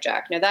amygdala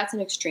hijack. Now that's an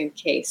extreme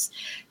case,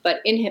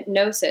 but in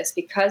hypnosis,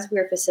 because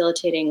we're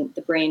facilitating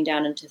the brain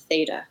down into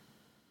theta,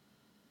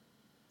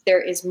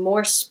 there is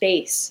more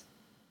space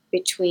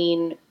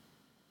between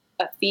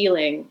a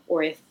feeling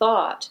or a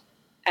thought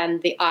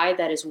and the I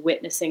that is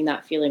witnessing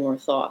that feeling or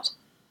thought.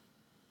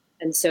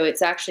 And so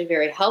it's actually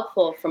very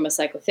helpful from a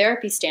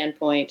psychotherapy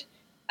standpoint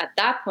at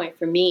that point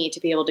for me to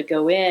be able to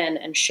go in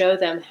and show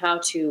them how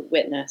to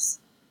witness,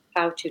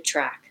 how to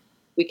track.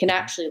 We can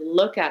actually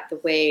look at the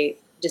way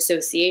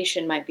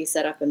dissociation might be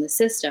set up in the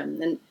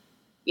system. And,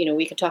 you know,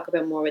 we can talk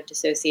about more what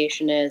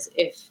dissociation is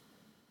if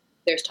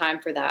there's time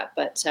for that,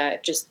 but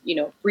just, you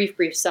know,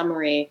 brief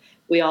summary,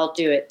 we all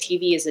do it.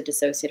 TV is a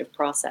dissociative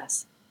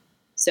process.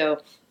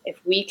 So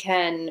if we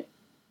can,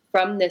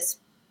 from this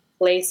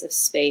place of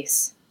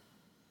space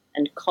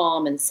and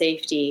calm and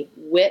safety,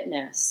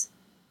 witness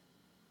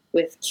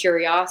with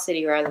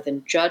curiosity rather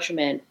than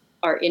judgment,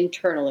 our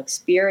internal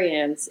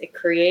experience, it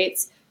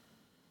creates,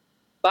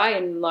 by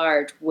and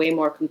large, way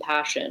more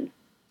compassion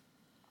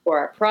for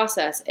our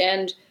process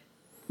and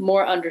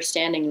more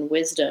understanding and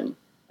wisdom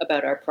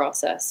about our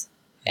process.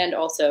 And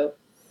also,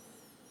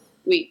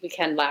 we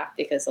can laugh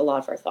because a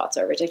lot of our thoughts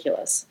are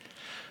ridiculous.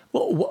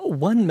 Well,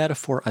 one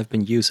metaphor I've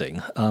been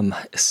using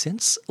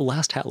since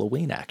last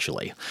Halloween,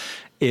 actually,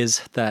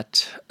 is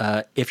that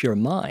if your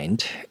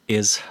mind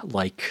is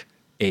like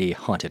a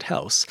haunted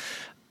house,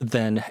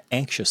 then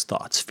anxious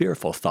thoughts,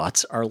 fearful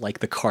thoughts are like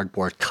the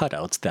cardboard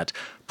cutouts that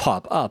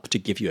pop up to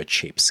give you a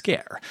cheap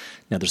scare.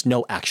 Now, there's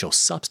no actual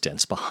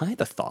substance behind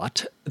the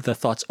thought. The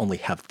thoughts only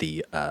have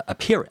the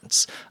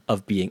appearance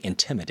of being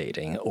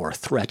intimidating or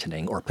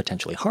threatening or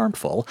potentially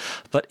harmful.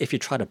 But if you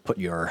try to put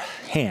your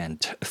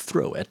hand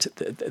through it,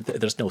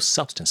 there's no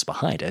substance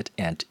behind it,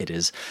 and it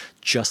is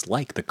just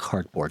like the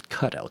cardboard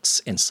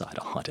cutouts inside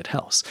a haunted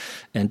house.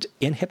 And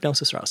in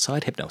hypnosis or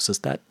outside hypnosis,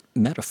 that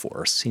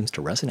metaphor seems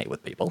to resonate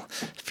with people.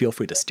 Feel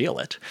free to steal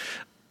it.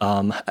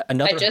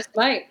 I just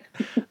might.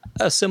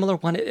 A similar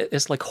one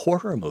is like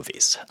horror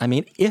movies. I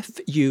mean, if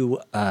you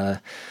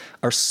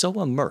are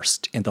so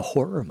immersed in the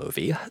horror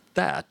movie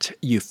that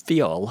you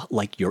feel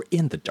like you're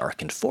in the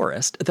darkened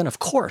forest, then of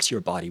course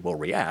your body will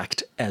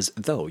react as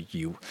though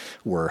you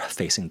were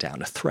facing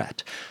down a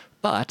threat.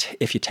 But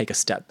if you take a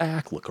step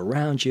back, look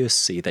around you,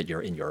 see that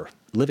you're in your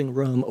living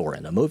room or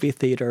in a movie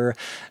theater,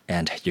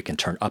 and you can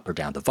turn up or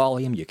down the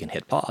volume, you can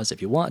hit pause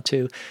if you want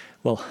to,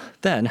 well,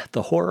 then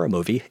the horror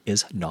movie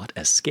is not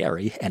as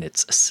scary and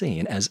it's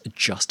seen as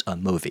just a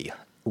movie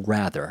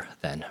rather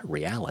than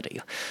reality.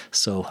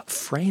 So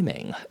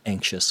framing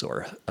anxious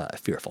or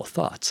fearful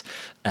thoughts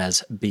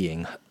as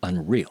being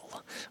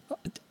unreal,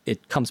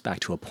 it comes back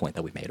to a point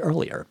that we made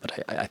earlier,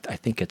 but I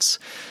think it's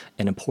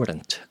an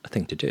important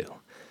thing to do.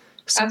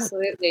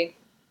 Absolutely.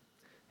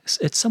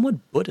 It's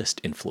somewhat Buddhist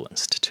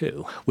influenced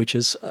too, which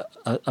is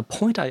a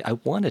point I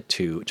wanted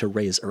to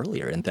raise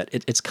earlier, in that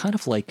it's kind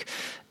of like,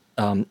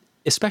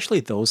 especially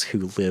those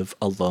who live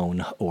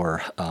alone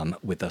or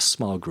with a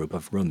small group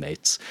of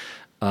roommates,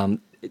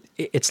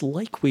 it's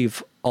like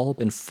we've all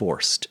been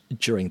forced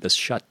during this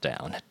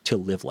shutdown to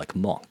live like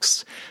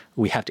monks.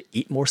 We have to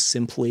eat more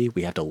simply.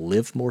 We have to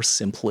live more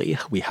simply.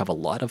 We have a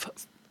lot of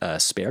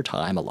spare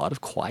time, a lot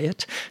of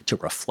quiet to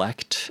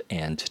reflect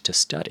and to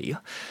study.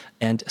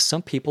 And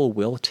some people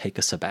will take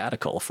a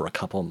sabbatical for a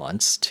couple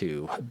months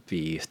to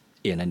be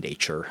in a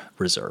nature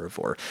reserve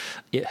or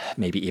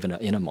maybe even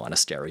in a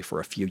monastery for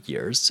a few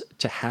years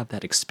to have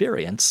that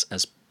experience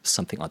as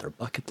something on their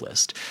bucket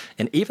list.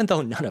 And even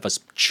though none of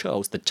us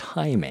chose the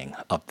timing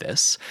of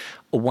this,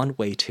 one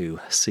way to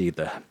see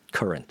the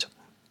current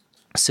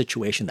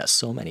situation that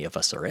so many of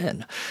us are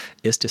in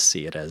is to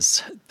see it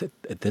as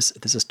this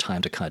is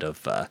time to kind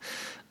of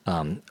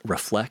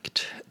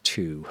reflect,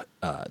 to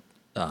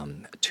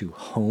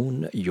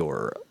hone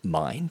your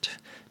mind,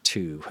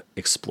 to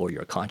explore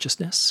your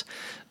consciousness,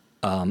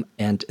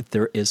 and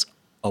there is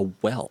a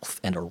wealth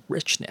and a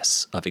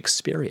richness of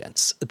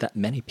experience that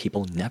many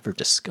people never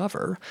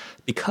discover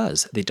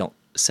because they don't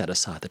set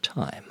aside the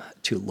time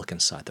to look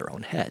inside their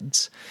own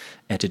heads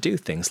and to do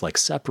things like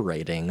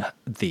separating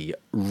the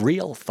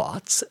real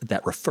thoughts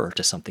that refer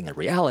to something in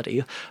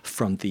reality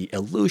from the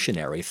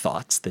illusionary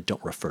thoughts that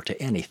don't refer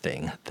to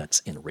anything that's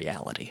in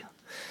reality.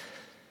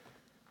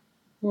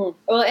 Well,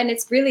 and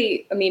it's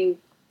really, I mean,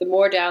 the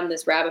more down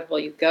this rabbit hole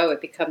you go, it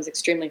becomes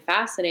extremely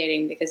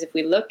fascinating because if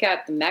we look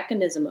at the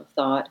mechanism of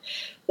thought,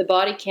 the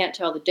body can't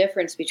tell the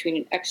difference between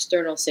an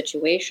external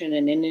situation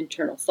and an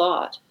internal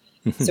thought.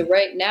 So,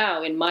 right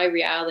now, in my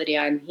reality,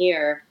 I'm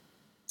here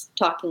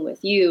talking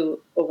with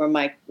you over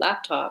my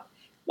laptop.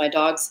 My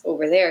dog's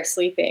over there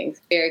sleeping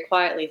very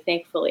quietly,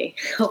 thankfully.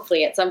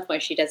 Hopefully, at some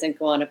point, she doesn't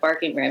go on a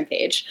barking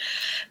rampage.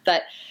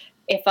 But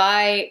if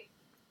I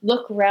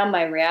look around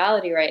my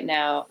reality right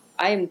now,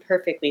 I am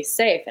perfectly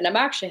safe and I'm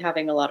actually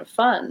having a lot of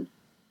fun.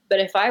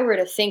 But if I were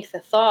to think the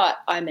thought,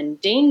 I'm in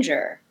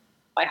danger,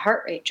 my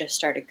heart rate just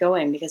started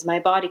going because my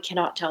body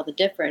cannot tell the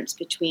difference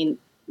between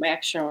my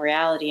external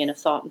reality and a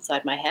thought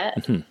inside my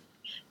head.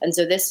 And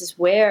so this is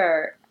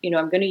where,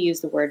 I'm going to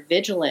use the word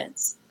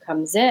vigilance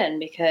comes in,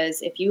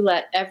 because if you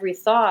let every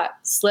thought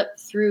slip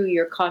through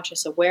your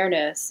conscious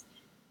awareness,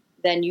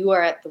 then you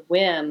are at the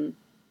whim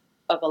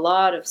of a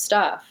lot of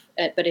stuff.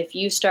 But if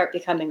you start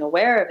becoming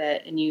aware of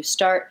it and you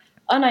start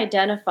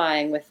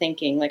unidentifying with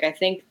thinking, like I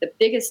think the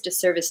biggest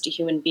disservice to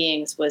human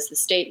beings was the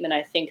statement,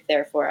 I think,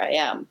 therefore I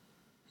am.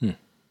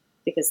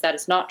 Because that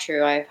is not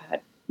true. I've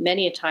had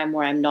many a time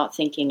where I'm not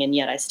thinking and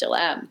yet I still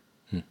am.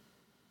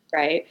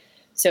 Right?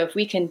 So if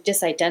we can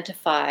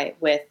disidentify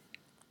with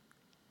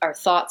our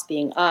thoughts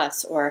being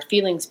us or our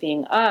feelings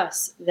being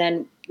us,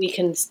 then we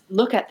can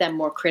look at them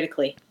more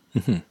critically.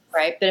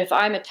 Right? But if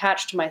I'm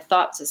attached to my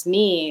thoughts as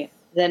me,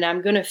 then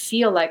I'm going to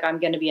feel like I'm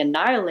going to be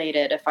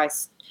annihilated if I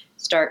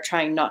start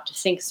trying not to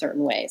think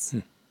certain ways.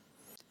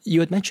 You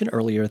had mentioned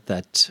earlier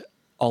that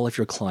all of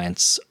your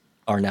clients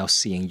are now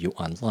seeing you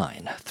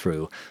online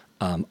through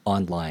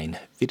online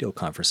video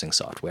conferencing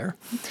software.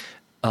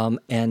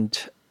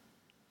 And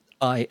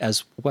I,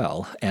 as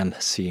well, am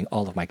seeing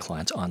all of my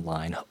clients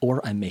online,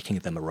 or I'm making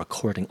them a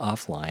recording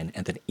offline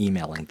and then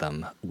emailing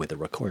them with a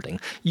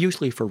recording,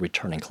 usually for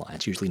returning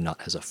clients, usually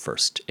not as a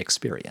first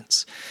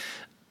experience.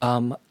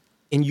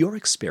 In your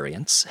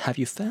experience, have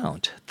you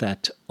found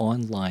that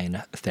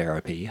online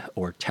therapy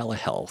or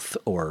telehealth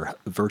or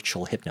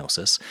virtual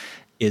hypnosis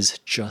is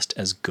just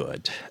as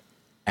good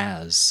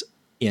as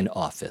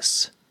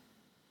in-office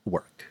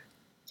work?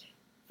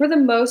 For the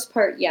most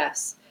part,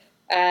 yes.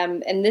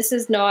 And this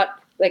is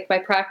not, like, my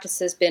practice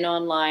has been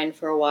online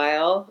for a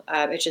while.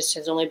 It just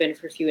has only been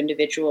for a few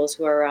individuals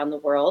who are around the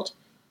world.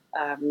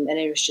 And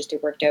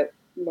it worked out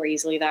more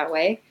easily that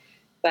way.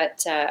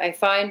 But I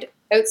find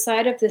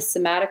outside of the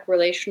somatic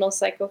relational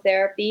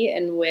psychotherapy,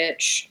 in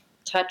which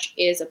touch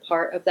is a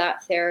part of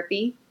that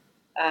therapy,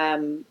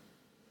 I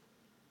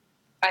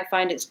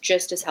find it's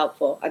just as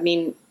helpful. I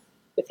mean,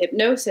 with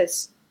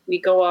hypnosis, we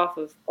go off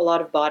of a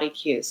lot of body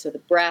cues. So the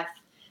breath,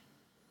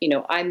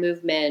 eye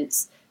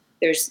movements,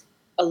 there's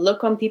a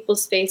look on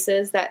people's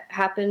faces that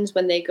happens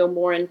when they go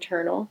more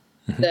internal.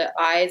 The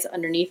eyes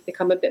underneath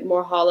become a bit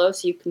more hollow,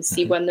 so you can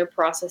see when they're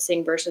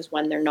processing versus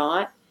when they're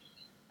not.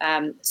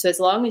 So as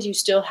long as you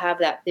still have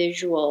that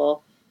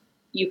visual,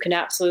 you can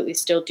absolutely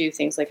still do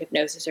things like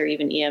hypnosis or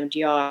even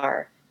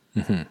EMDR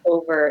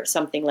over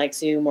something like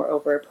Zoom or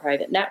over a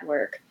private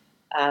network.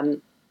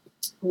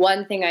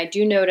 One thing I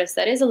do notice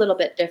that is a little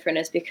bit different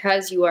is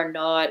because you are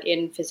not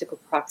in physical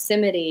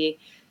proximity,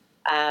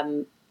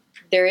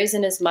 there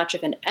isn't as much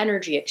of an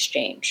energy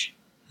exchange.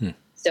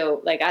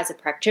 So, like, as a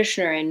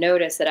practitioner, I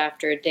notice that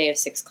after a day of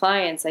 6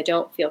 clients, I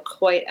don't feel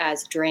quite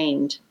as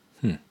drained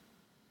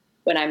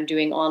when I'm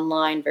doing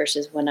online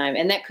versus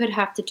and that could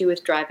have to do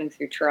with driving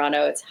through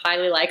Toronto. It's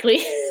highly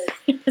likely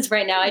because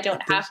right now I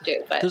don't have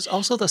to. But there's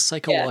also the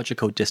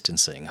psychological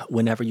distancing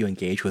whenever you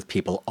engage with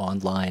people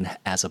online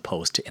as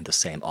opposed to in the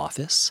same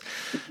office.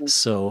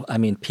 So, I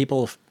mean,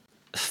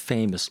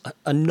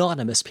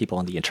 anonymous people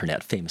on the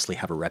internet famously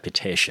have a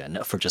reputation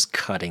for just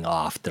cutting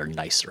off their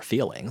nicer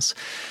feelings.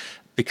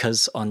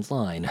 Because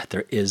online,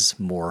 there is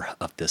more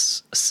of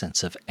this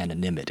sense of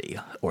anonymity,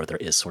 or there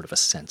is sort of a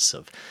sense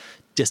of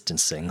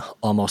distancing,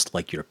 almost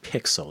like you're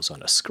pixels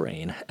on a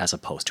screen, as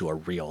opposed to a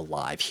real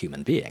live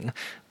human being.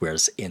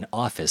 Whereas in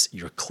office,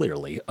 you're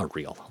clearly a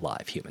real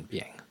live human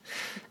being.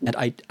 And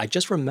I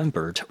just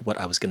remembered what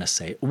I was going to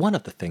say, one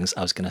of the things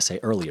I was going to say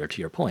earlier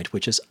to your point,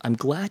 which is I'm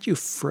glad you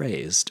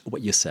phrased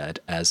what you said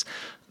as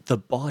the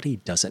body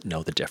doesn't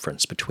know the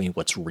difference between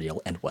what's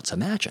real and what's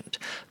imagined.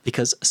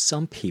 Because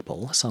some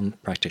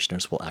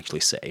practitioners will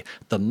actually say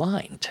the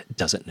mind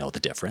doesn't know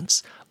the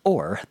difference,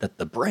 or that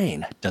the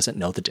brain doesn't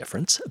know the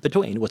difference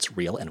between what's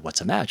real and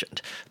what's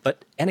imagined.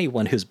 But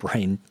anyone whose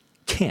brain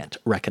can't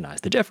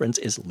recognize the difference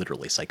is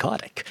literally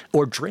psychotic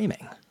or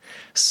dreaming.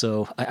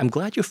 So I'm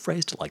glad you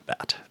phrased it like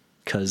that,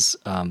 because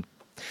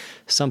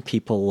some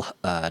people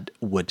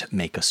would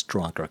make a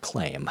stronger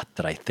claim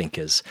that I think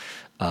is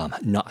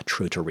not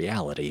true to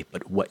reality,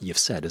 but what you've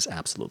said is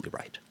absolutely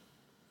right.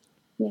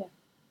 Yeah,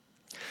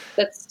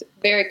 that's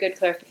very good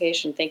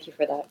clarification. Thank you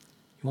for that.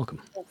 You're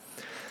welcome.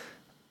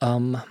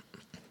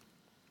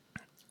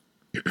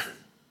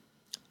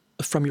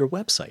 From your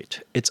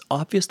website, it's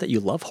obvious that you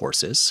love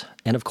horses,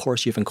 and of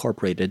course you've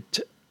incorporated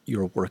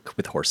your work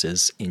with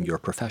horses in your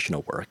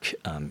professional work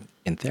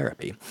in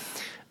therapy.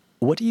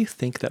 What do you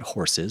think that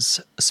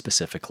horses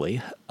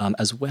specifically,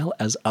 as well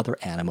as other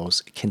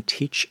animals, can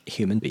teach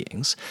human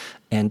beings?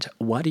 And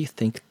why do you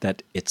think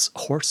that it's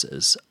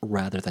horses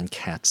rather than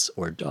cats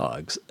or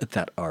dogs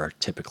that are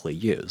typically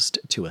used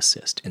to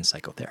assist in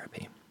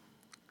psychotherapy?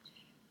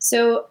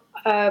 So,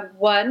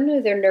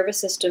 one, their nervous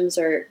systems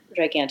are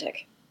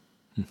gigantic.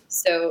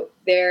 So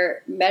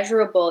their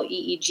measurable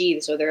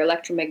EEG, so their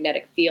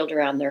electromagnetic field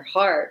around their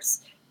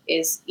hearts,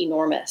 is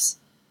enormous.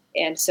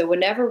 And so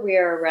whenever we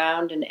are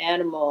around an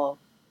animal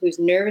whose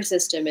nervous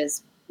system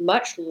is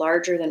much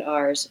larger than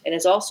ours and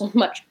is also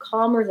much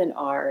calmer than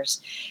ours,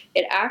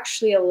 it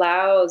actually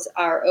allows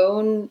our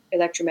own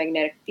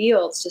electromagnetic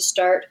fields to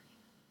start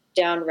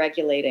down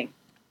regulating,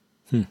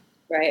 Hmm.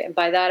 right? And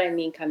by that I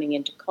mean coming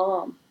into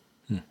calm.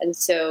 Hmm. And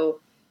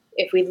so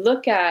if we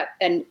look at,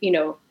 and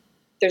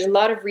there's a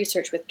lot of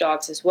research with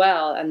dogs as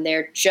well, and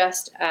they're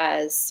just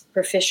as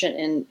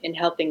proficient in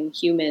helping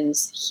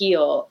humans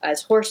heal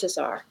as horses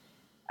are.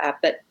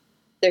 But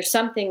there's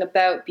something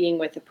about being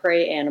with a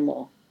prey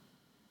animal,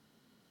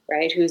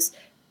 right, whose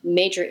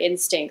major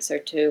instincts are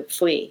to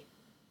flee,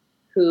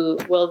 who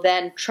will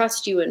then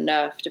trust you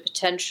enough to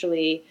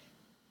potentially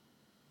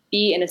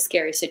be in a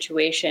scary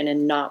situation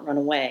and not run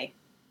away,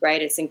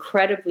 right? It's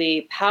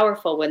incredibly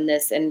powerful when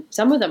and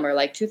some of them are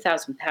like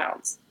 2,000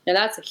 pounds. Now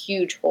that's a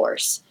huge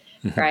horse,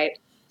 right?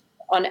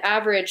 On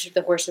average,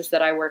 the horses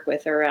that I work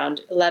with are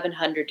around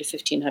 1,100 to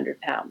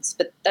 1,500 pounds,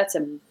 but that's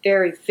a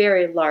very,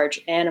 very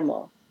large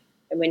animal.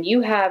 And when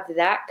you have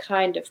that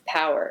kind of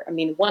power, I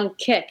mean, one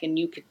kick and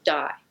you could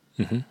die.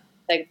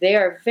 Like, they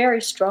are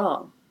very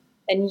strong.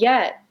 And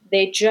yet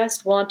they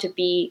just want to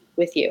be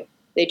with you.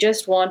 They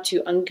just want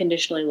to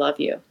unconditionally love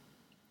you.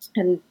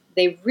 And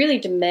they really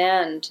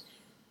demand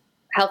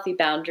healthy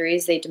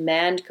boundaries. They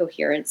demand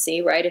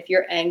coherency, right? If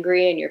you're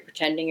angry and you're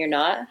pretending you're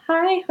not,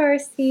 hi,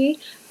 horsey.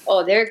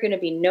 Oh, they're going to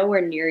be nowhere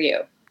near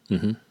you,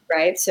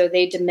 right? So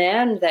they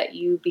demand that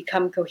you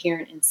become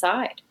coherent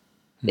inside.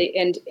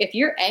 And if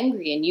you're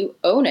angry and you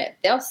own it,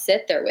 they'll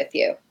sit there with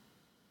you.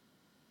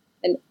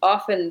 And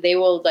often they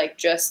will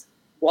just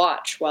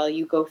watch while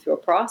you go through a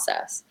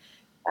process.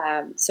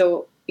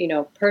 So,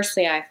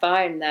 personally, I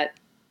find that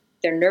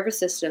their nervous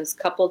systems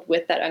coupled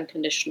with that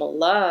unconditional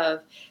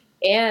love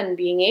and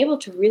being able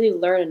to really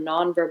learn a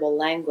nonverbal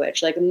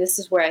language, and this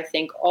is where I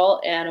think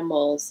all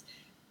animals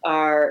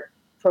are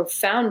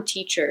profound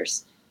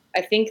teachers.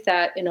 I think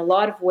that in a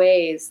lot of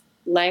ways,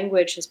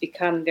 language has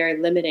become very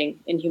limiting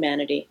in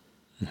humanity.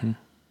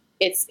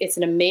 It's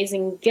an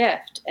amazing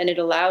gift, and it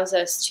allows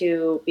us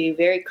to be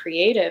very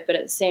creative. But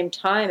at the same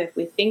time, if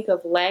we think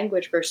of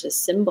language versus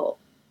symbol,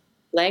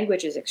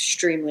 language is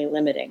extremely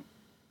limiting,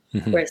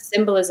 whereas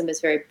symbolism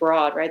is very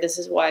broad, right? This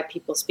is why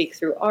people speak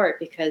through art,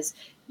 because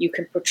you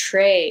can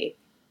portray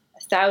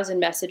 1,000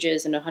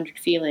 messages and 100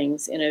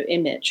 feelings in an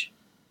image,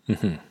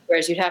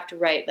 whereas you'd have to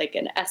write like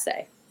an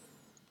essay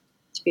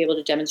to be able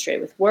to demonstrate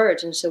it with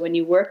words. And so when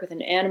you work with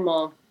an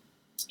animal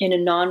in a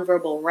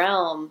nonverbal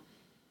realm,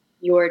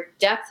 your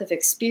depth of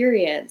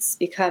experience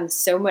becomes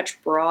so much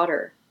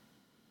broader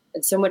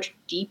and so much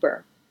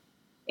deeper.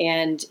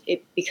 And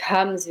it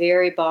becomes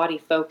very body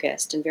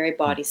focused and very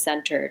body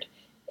centered.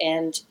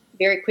 And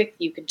very quickly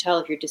you can tell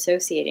if you're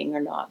dissociating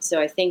or not.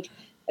 So I think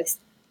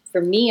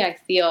for me, I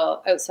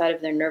feel outside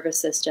of their nervous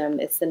system,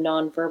 it's the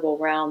nonverbal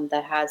realm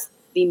that has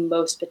the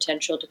most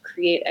potential to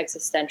create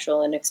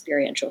existential and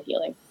experiential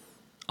healing.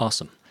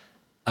 Awesome.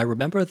 I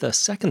remember the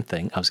second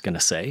thing I was going to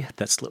say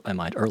that slipped my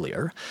mind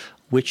earlier,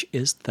 which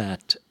is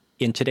that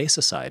in today's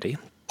society,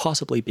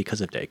 possibly because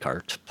of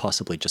Descartes,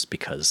 possibly just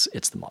because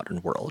it's the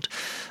modern world,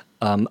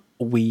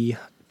 we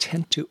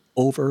tend to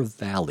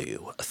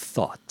overvalue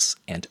thoughts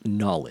and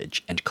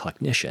knowledge and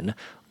cognition.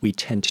 We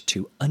tend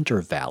to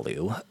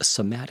undervalue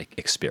somatic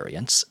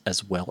experience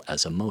as well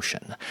as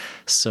emotion.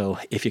 So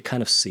if you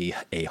kind of see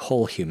a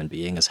whole human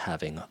being as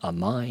having a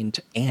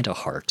mind and a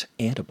heart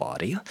and a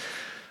body,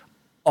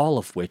 all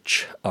of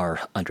which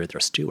are under their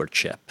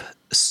stewardship,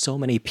 so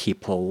many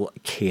people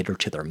cater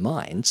to their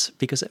minds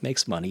because it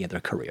makes money in their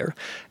career.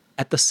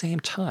 At the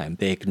same time,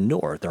 they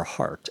ignore their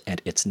heart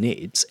and its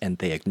needs, and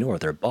they ignore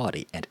their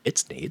body and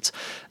its needs.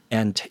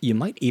 And you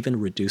might even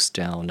reduce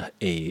down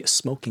a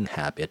smoking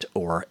habit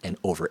or an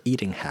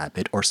overeating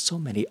habit or so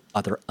many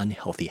other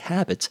unhealthy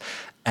habits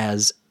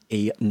as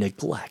a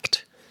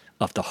neglect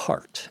of the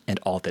heart and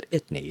all that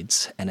it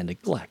needs, and a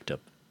neglect of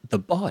the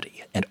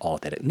body and all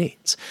that it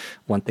needs.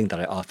 One thing that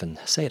I often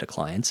say to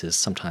clients is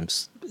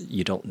sometimes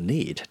you don't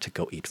need to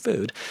go eat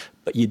food,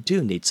 but you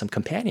do need some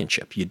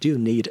companionship. You do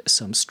need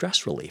some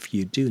stress relief.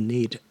 You do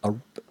need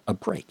a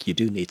break. You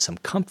do need some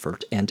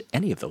comfort, and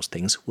any of those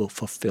things will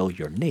fulfill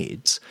your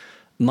needs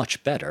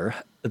much better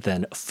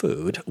than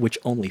food, which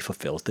only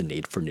fulfills the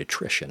need for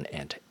nutrition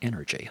and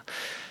energy.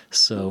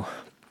 So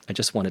I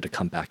just wanted to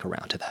come back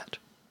around to that.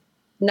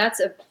 And that's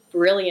a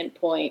brilliant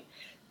point.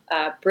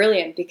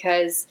 Brilliant,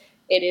 because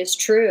it is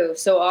true.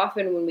 So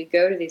often when we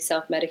go to these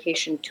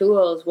self-medication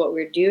tools, what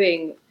we're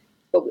doing,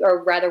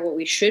 or rather what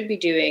we should be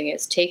doing,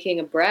 is taking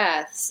a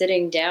breath,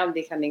 sitting down,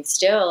 becoming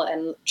still,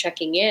 and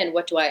checking in.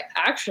 What do I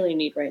actually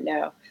need right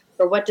now?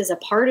 Or what does a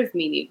part of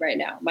me need right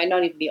now? It might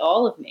not even be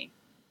all of me.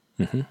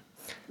 Mm-hmm.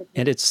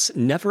 And it's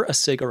never a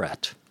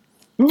cigarette.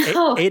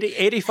 No.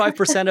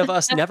 85% of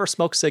us never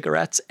smoke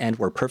cigarettes, and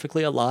we're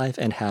perfectly alive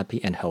and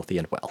happy and healthy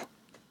and well.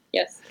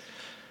 Yes.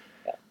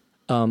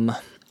 Yeah.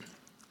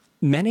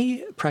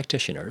 Many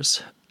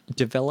practitioners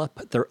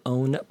develop their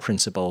own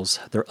principles,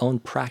 their own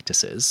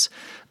practices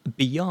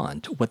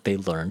beyond what they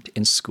learned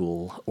in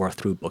school or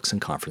through books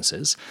and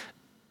conferences,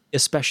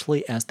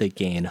 especially as they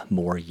gain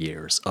more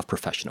years of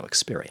professional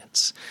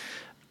experience.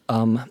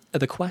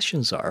 The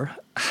questions are,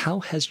 how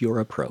has your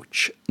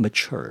approach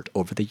matured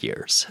over the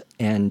years?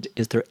 And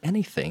is there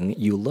anything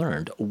you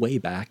learned way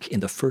back in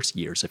the first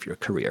years of your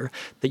career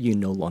that you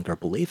no longer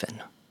believe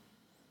in?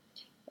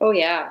 Oh,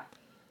 yeah.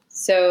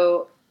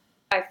 So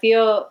I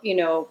feel,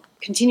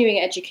 continuing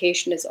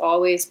education is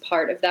always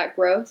part of that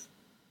growth.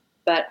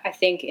 But I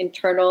think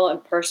internal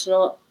and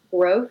personal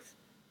growth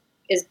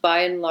is by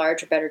and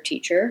large a better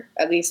teacher,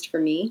 at least for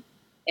me.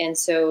 And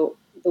so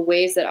the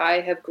ways that I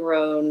have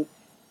grown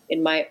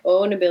in my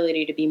own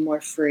ability to be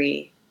more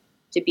free,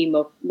 to be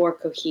more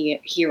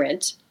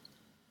coherent,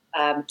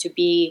 to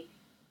be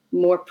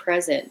more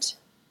present,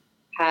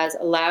 has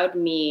allowed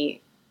me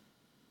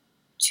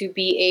to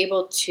be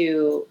able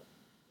to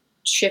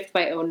shift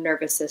my own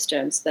nervous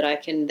system so that I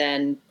can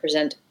then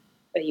present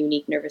a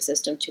unique nervous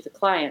system to the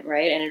client,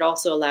 right? And it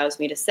also allows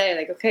me to say,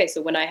 like, okay,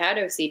 so when I had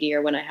OCD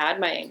or when I had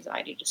my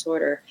anxiety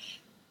disorder,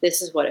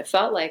 this is what it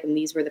felt like, and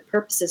these were the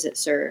purposes it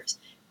serves.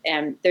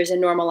 And there's a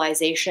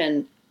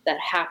normalization that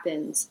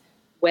happens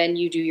when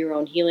you do your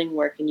own healing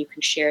work and you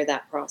can share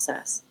that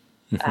process.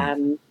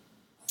 Mm-hmm.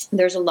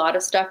 There's a lot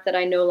of stuff that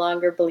I no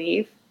longer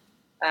believe.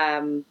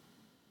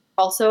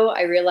 Also,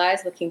 I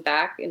realized looking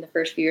back in the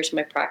first few years of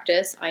my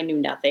practice, I knew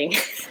nothing.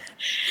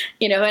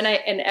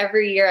 And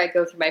every year I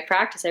go through my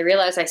practice, I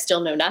realize I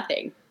still know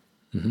nothing.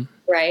 Mm-hmm.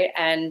 Right.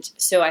 And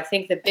so I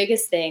think the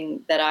biggest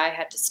thing that I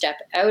had to step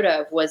out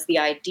of was the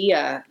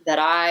idea that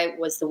I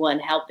was the one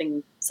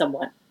helping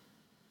someone.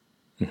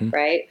 Mm-hmm.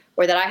 Right.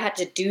 Or that I had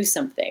to do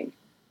something.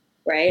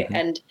 Right. Mm-hmm.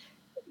 And,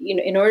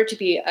 in order to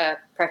be a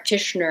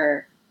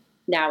practitioner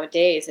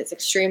nowadays, it's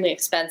extremely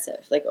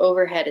expensive. Like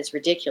overhead is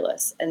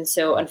ridiculous. And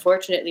so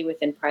unfortunately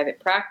within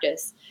private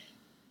practice,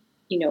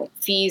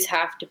 fees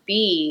have to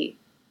be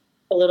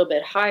a little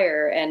bit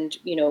higher. And,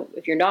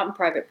 if you're not in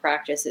private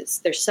practice,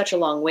 there's such a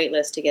long wait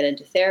list to get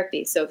into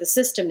therapy. So the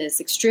system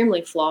is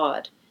extremely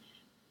flawed,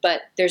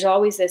 but there's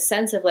always this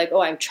sense of like,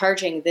 oh, I'm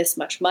charging this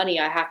much money,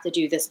 I have to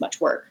do this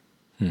much work.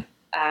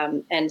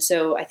 And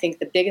so I think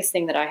the biggest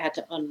thing that I had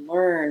to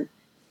unlearn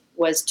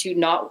was to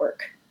not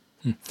work.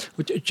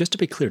 Just to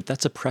be clear,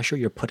 that's a pressure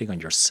you're putting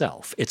on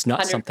yourself. It's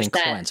not 100%. Something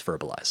clients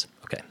verbalize.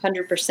 Okay.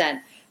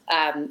 100%.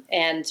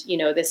 And,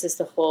 this is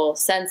the whole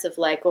sense of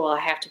like, oh, I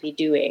have to be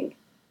doing,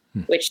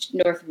 which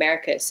North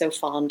America is so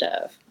fond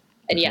of.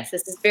 And yes,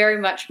 this is very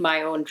much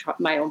my own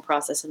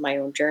process and my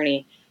own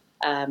journey.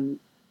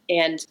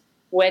 And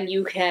when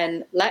you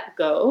can let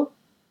go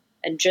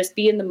and just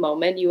be in the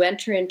moment, you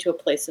enter into a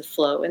place of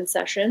flow in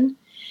session,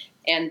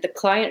 and the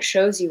client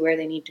shows you where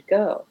they need to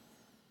go.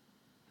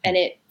 And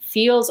it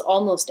feels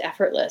almost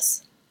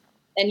effortless.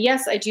 And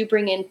yes, I do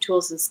bring in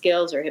tools and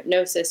skills or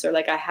hypnosis, or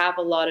like I have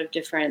a lot of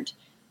different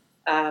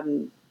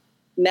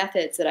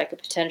methods that I could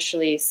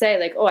potentially say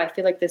like, oh, I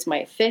feel like this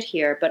might fit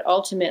here. But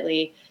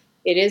ultimately,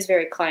 it is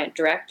very client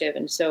directive.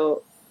 And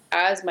so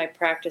as my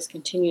practice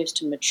continues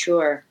to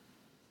mature,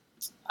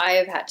 I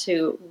have had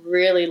to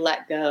really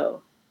let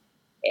go.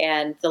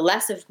 And the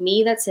less of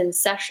me that's in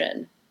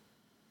session,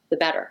 the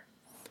better.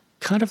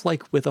 Kind of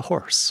like with a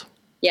horse.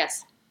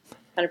 Yes,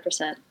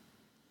 100%.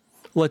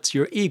 Well, it's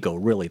your ego,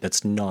 really,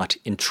 that's not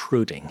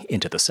intruding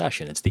into the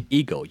session. It's the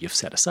ego you've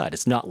set aside.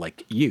 It's not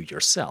like you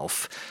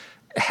yourself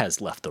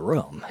has left the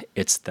room.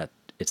 It's the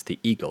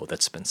ego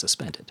that's been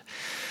suspended.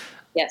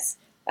 Yes.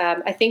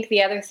 I think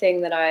the other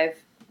thing that I've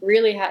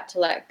really had to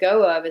let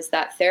go of is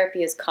that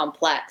therapy is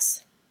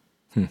complex.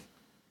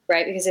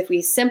 Right? Because if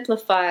we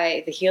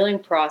simplify the healing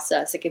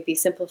process, it could be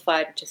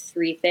simplified into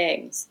 3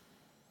 things.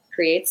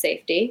 Create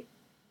safety,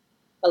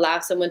 allow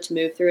someone to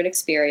move through an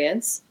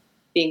experience,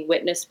 being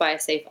witnessed by a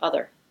safe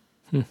other.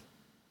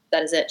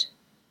 That is it.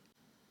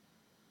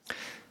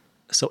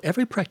 So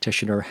every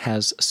practitioner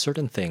has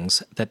certain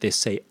things that they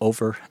say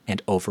over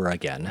and over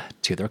again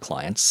to their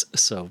clients.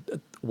 So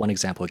one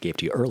example I gave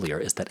to you earlier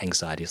is that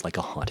anxiety is like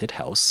a haunted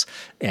house,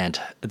 and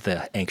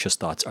the anxious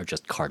thoughts are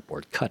just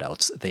cardboard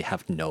cutouts. They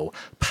have no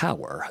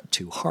power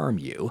to harm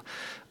you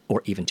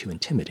or even to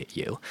intimidate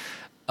you.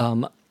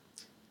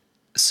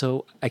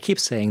 So I keep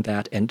saying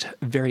that, and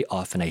very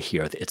often I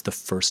hear that it's the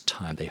first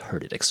time they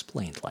heard it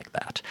explained like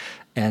that.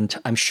 And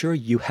I'm sure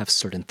you have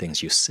certain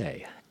things you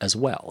say as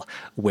well,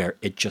 where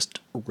it just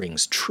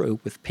rings true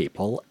with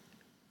people,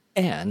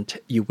 and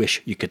you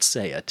wish you could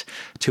say it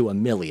to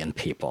 1 million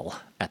people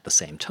at the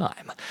same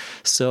time.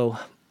 So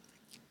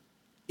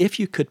if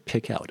you could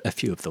pick out a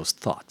few of those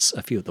thoughts,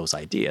 a few of those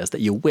ideas that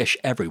you wish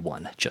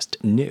everyone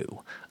just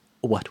knew,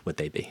 what would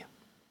they be?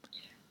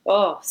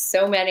 Oh,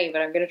 so many,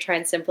 but I'm going to try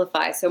and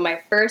simplify. So,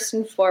 my first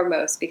and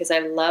foremost, because I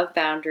love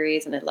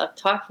boundaries and I love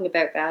talking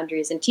about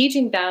boundaries and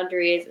teaching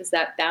boundaries, is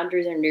that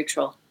boundaries are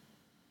neutral.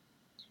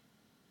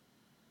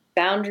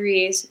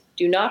 Boundaries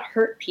do not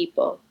hurt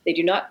people, they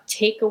do not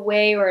take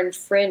away or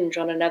infringe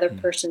on another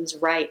person's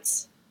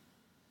rights,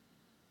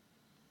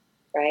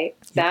 right?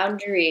 Yep.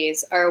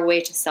 Boundaries are a way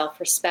to self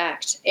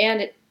respect.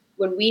 And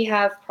when we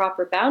have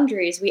proper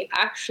boundaries, we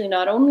actually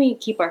not only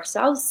keep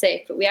ourselves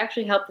safe, but we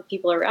actually help the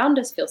people around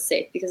us feel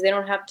safe because they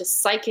don't have to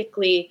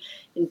psychically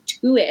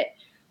intuit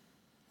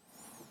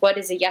what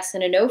is a yes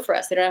and a no for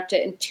us. They don't have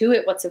to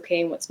intuit what's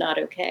okay and what's not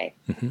okay.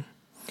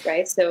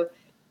 Right? So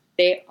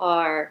they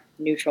are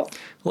neutral.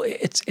 Well,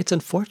 it's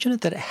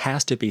unfortunate that it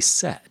has to be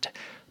said,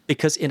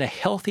 because in a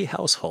healthy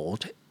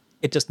household,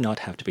 it does not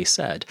have to be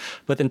said.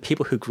 But then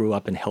people who grew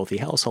up in healthy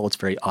households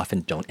very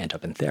often don't end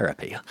up in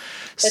therapy.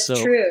 That's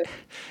So true.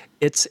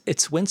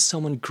 it's when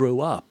someone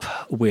grew up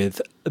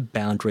with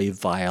boundary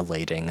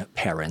violating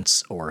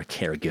parents or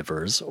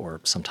caregivers or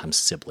sometimes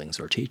siblings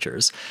or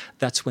teachers,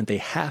 that's when they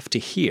have to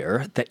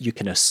hear that you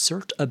can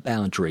assert a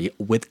boundary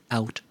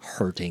without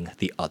hurting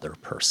the other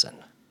person.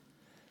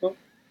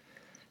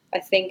 I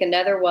think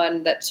another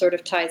one that sort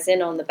of ties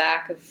in on the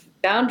back of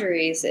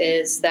boundaries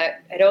is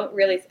that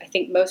I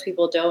think most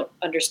people don't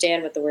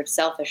understand what the word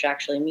selfish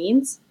actually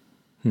means.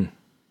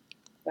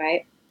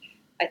 Right?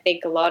 I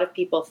think a lot of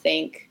people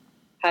think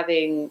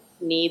having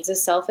needs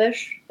is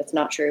selfish. That's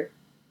not true.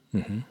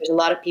 There's a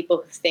lot of people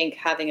who think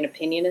having an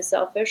opinion is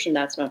selfish, and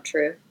that's not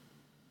true.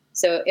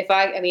 So and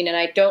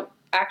I don't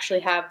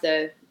actually have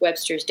the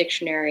Webster's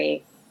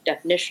dictionary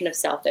definition of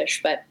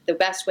selfish, but the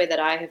best way that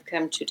I have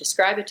come to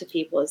describe it to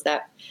people is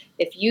that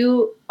if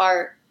you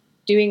are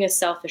doing a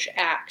selfish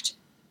act,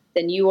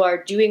 then you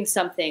are doing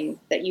something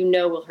that you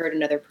know will hurt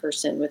another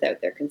person without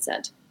their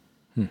consent.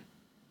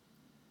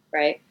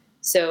 Right?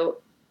 So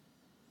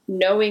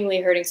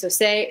knowingly hurting. So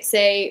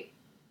say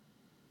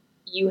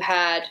you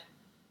had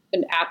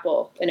an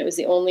apple and it was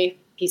the only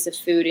piece of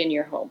food in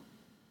your home,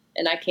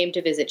 and I came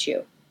to visit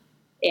you.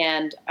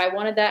 And I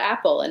wanted that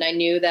apple, and I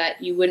knew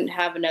that you wouldn't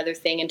have another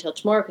thing until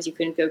tomorrow because you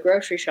couldn't go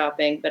grocery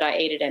shopping, but I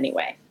ate it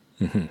anyway.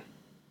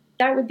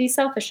 That would be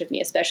selfish of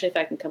me, especially if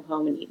I can come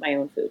home and eat my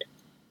own food,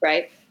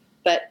 right?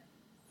 But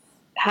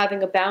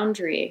having a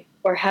boundary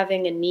or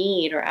having a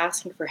need or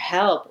asking for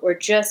help or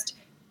just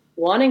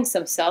wanting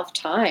some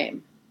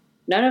self-time,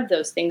 none of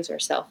those things are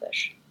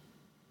selfish,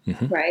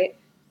 right?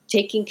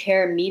 Taking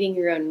care and meeting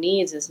your own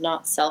needs is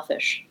not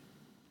selfish.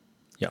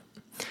 Yep.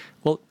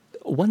 Well,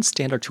 one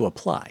standard to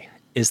apply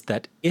is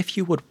that if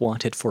you would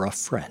want it for a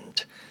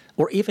friend,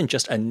 or even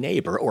just a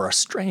neighbor or a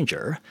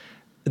stranger,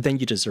 then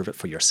you deserve it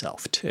for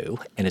yourself too.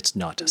 And it's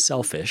not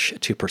selfish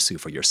to pursue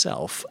for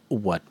yourself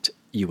what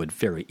you would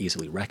very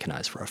easily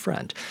recognize for a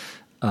friend.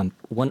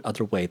 One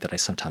other way that I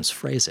sometimes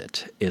phrase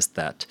it is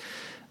that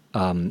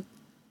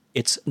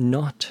it's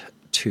not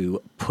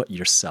to put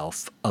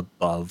yourself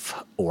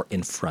above or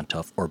in front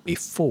of or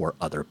before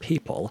other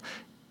people.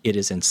 It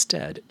is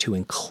instead to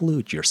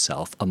include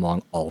yourself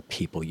among all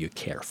people you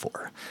care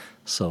for.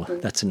 So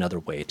that's another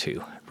way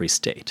to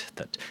restate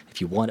that if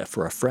you want it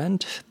for a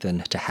friend, then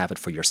to have it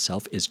for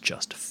yourself is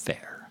just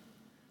fair.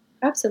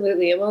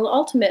 Absolutely. Well,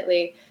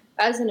 ultimately,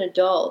 as an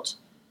adult,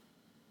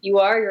 you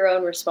are your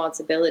own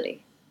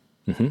responsibility,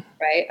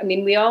 right? I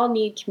mean, we all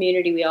need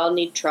community, we all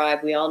need tribe,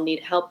 we all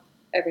need help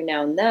every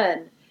now and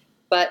then.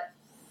 But,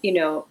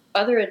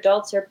 other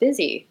adults are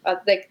busy.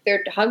 Like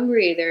they're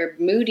hungry, they're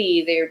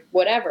moody, they're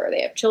whatever,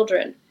 they have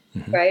children,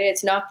 right?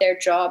 It's not their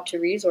job to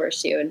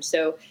resource you. And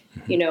so,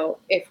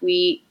 if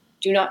we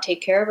do not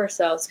take care of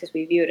ourselves because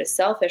we view it as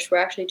selfish, we're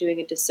actually doing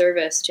a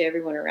disservice to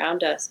everyone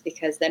around us,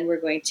 because then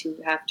we're going to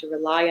have to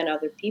rely on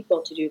other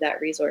people to do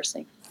that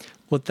resourcing.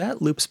 Well,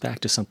 that loops back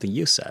to something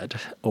you said,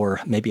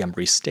 or maybe I'm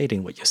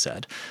restating what you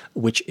said,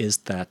 which is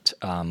that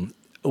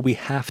we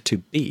have to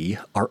be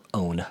our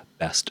own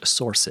best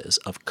sources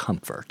of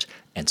comfort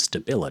and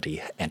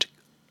stability and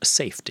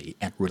safety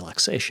and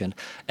relaxation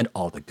and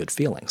all the good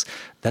feelings.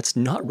 That's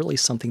not really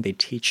something they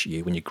teach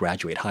you when you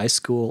graduate high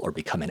school or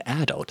become an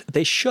adult.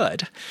 They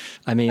should.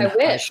 I mean, I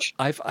wish.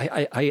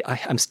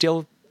 I'm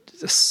still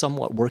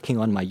somewhat working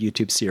on my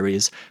YouTube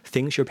series,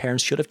 Things Your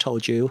Parents Should Have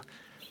Told You,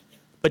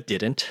 but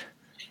didn't.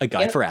 A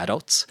guide for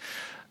adults.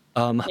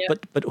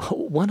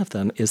 But one of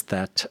them is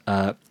that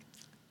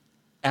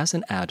as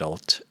an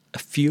adult,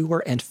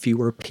 fewer and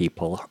fewer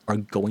people are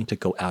going to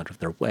go out of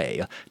their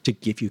way to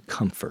give you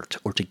comfort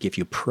or to give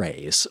you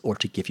praise or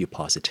to give you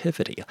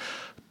positivity.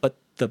 But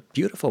the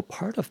beautiful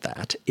part of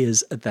that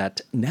is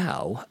that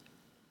now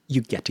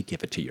you get to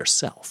give it to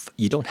yourself.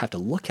 You don't have to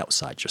look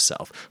outside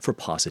yourself for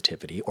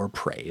positivity or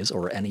praise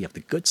or any of the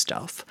good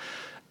stuff.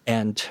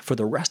 And for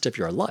the rest of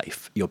your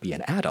life, you'll be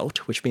an adult,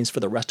 which means for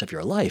the rest of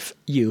your life,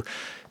 you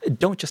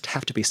don't just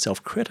have to be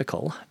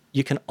self-critical.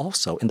 You can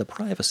also, in the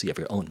privacy of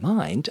your own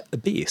mind,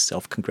 be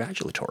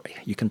self-congratulatory.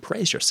 You can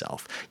praise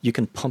yourself. You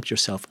can pump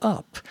yourself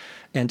up.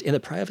 And in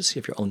the privacy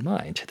of your own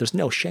mind, there's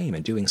no shame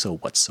in doing so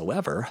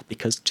whatsoever,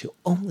 because to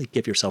only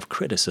give yourself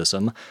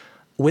criticism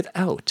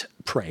without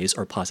praise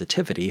or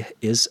positivity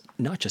is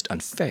not just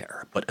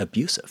unfair, but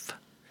abusive.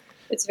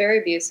 It's very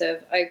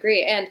abusive. I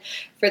agree. And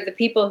for the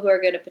people who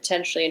are going to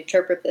potentially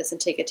interpret this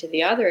and take it to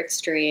the other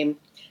extreme,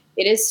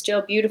 it is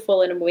still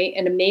beautiful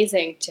and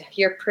amazing to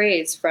hear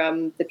praise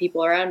from the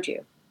people around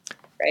you,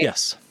 right?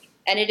 Yes.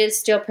 And it is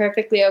still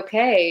perfectly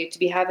okay to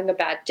be having a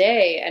bad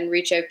day and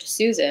reach out to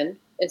Susan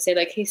and say,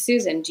 like, hey,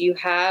 Susan, do you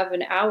have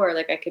an hour?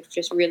 Like, I could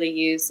just really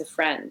use a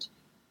friend.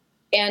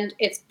 And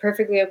it's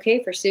perfectly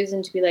okay for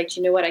Susan to be like,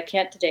 you know what, I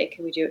can't today.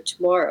 Can we do it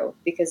tomorrow?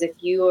 Because if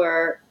you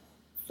are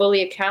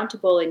fully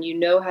accountable and you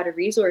know how to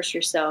resource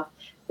yourself,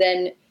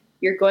 then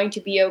you're going to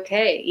be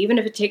okay, even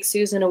if it takes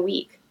Susan a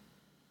week,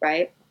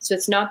 right? So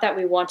it's not that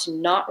we want to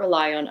not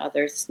rely on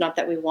others. It's not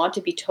that we want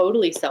to be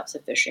totally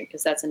self-sufficient,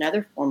 because that's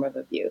another form of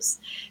abuse.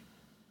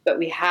 But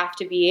we have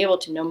to be able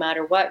to, no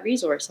matter what,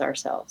 resource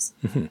ourselves,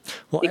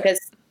 Well, because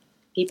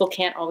people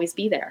can't always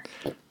be there.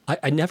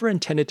 I never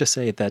intended to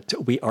say that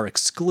we are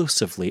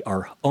exclusively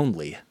our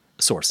only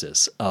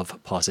sources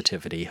of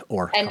positivity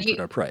or comfort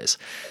or praise.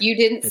 You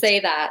didn't say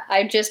that.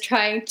 I'm just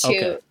trying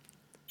to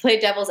play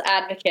devil's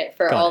advocate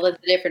for all of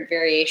the different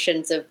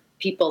variations of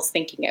people's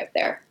thinking out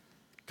there.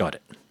 Got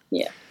it.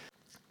 Yeah.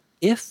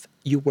 If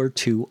you were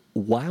to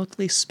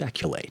wildly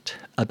speculate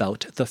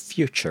about the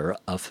future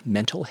of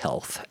mental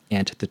health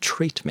and the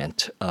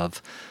treatment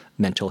of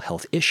mental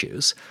health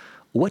issues,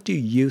 what do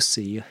you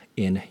see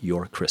in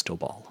your crystal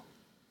ball?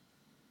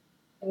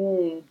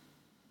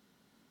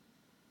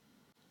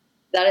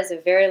 That is a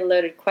very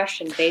loaded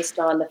question based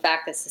on the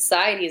fact that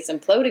society is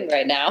imploding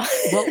right now.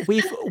 Well,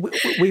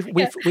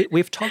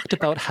 we've talked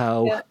about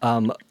how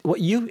what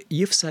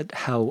you've said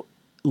how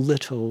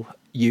little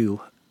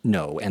you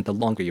know, and the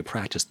longer you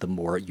practice, the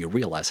more you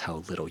realize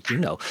how little you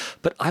know.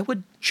 But I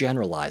would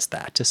generalize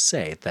that to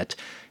say that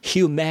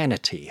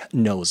humanity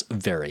knows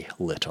very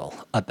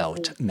little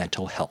about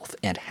mental health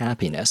and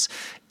happiness.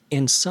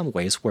 In some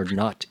ways, we're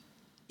not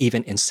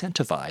even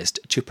incentivized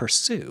to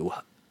pursue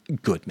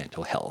good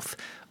mental health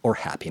or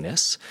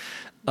happiness.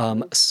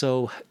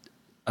 So,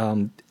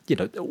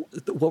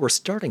 what we're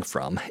starting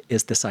from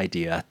is this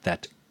idea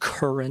that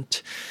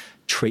current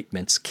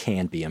treatments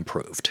can be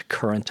improved.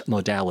 Current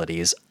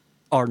modalities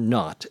are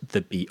not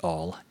the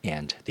be-all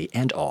and the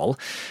end-all.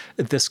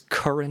 This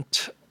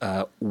current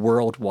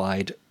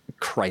worldwide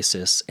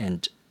crisis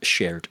and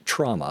shared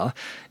trauma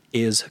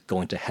is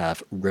going to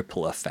have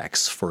ripple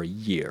effects for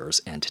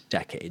years and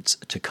decades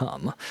to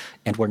come,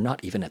 and we're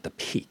not even at the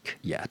peak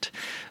yet.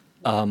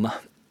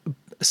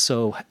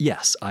 So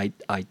yes, I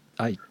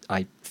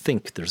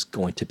think there's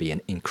going to be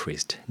an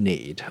increased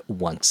need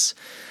once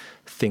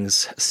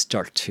things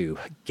start to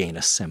gain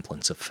a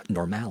semblance of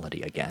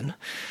normality again.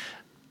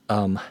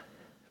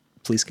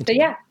 Please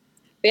continue.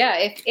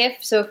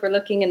 If we're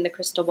looking in the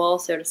crystal ball,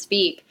 so to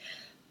speak,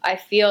 I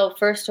feel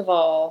first of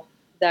all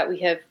that we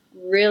have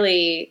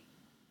really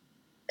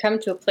come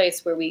to a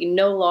place where we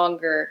no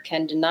longer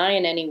can deny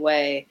in any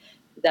way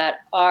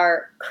that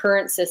our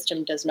current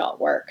system does not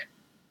work.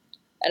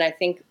 And I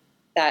think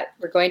that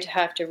we're going to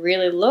have to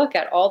really look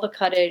at all the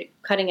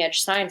cutting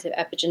edge science of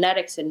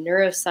epigenetics and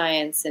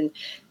neuroscience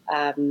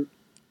and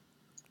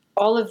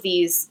all of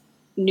these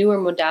newer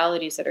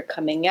modalities that are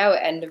coming out,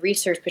 and the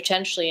research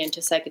potentially into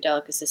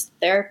psychedelic assisted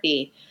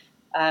therapy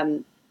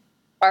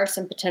are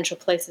some potential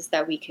places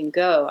that we can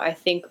go. I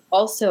think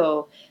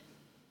also,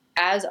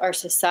 as our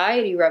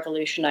society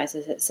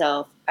revolutionizes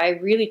itself, I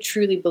really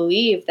truly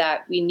believe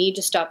that we need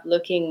to stop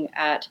looking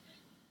at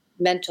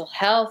mental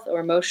health or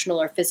emotional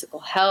or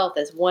physical health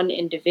as one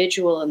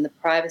individual in the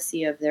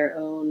privacy of their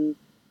own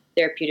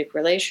therapeutic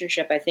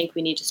relationship. I think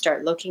we need to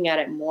start looking at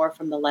it more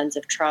from the lens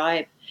of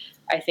tribe.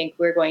 I think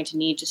we're going to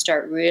need to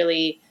start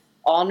really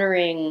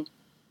honoring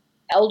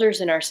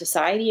elders in our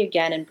society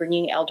again and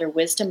bringing elder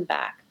wisdom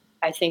back.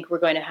 I think we're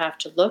going to have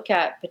to look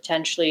at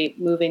potentially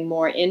moving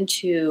more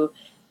into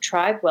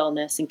tribe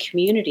wellness and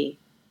community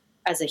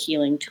as a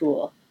healing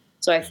tool.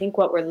 So I think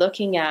what we're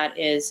looking at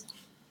is,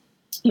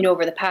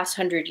 over the past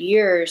 100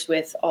 years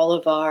with all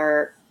of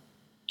our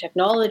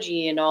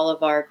technology and all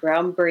of our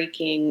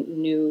groundbreaking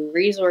new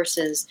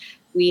resources,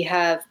 we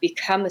have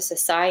become a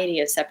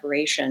society of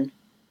separation.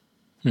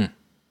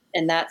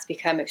 And that's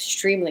become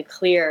extremely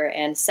clear.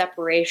 And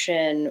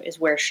separation is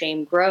where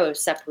shame grows.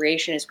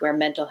 Separation is where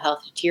mental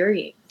health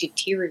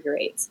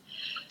deteriorates.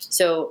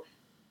 So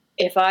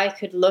if I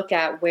could look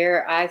at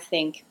where I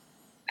think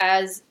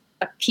as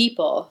a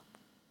people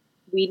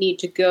we need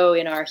to go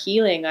in our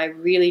healing, I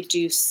really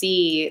do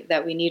see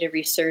that we need a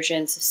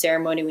resurgence of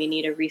ceremony. We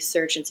need a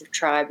resurgence of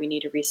tribe. We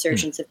need a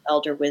resurgence of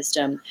elder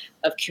wisdom,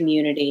 of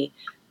community.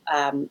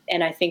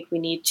 And I think we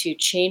need to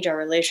change our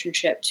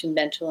relationship to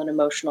mental and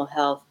emotional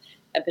health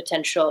and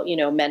potential,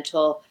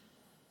 mental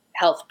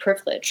health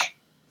privilege.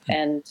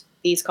 And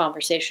these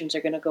conversations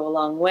are going to go a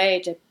long way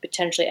to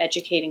potentially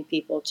educating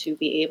people to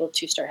be able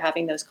to start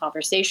having those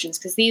conversations,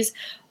 because these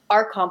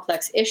are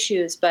complex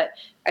issues. But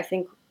I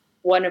think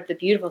one of the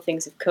beautiful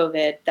things of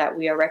COVID that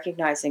we are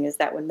recognizing is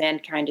that when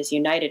mankind is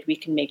united, we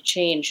can make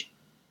change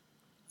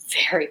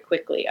very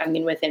quickly. I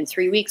mean, within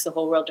 3 weeks, the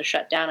whole world is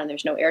shut down and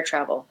there's no air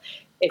travel.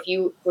 If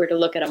you were to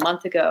look at a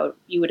month ago,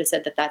 you would have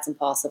said that that's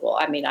impossible.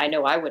 I mean, I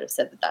know I would have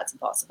said that that's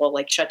impossible.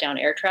 Like, shut down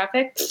air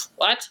traffic?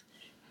 What?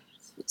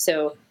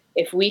 So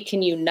if we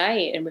can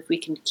unite and if we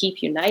can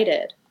keep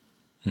united,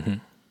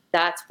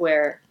 that's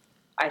where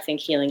I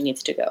think healing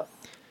needs to go.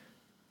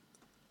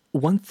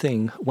 One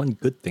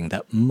good thing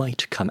that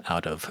might come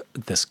out of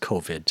this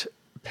COVID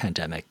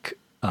pandemic,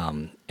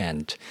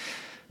 and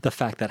the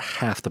fact that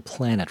half the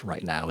planet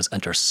right now is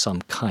under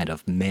some kind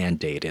of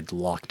mandated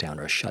lockdown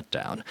or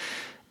shutdown,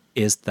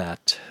 is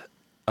that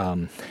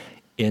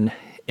in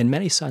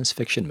many science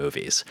fiction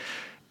movies,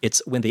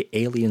 it's when the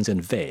aliens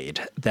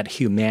invade that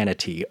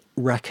humanity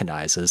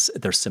recognizes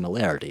their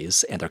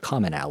similarities and their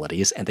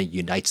commonalities and then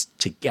unites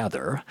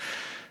together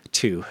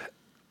to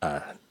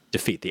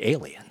defeat the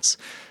aliens.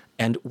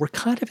 And we're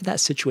kind of in that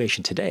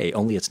situation today,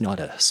 only it's not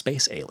a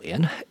space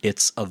alien.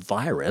 It's a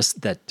virus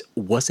that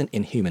wasn't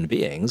in human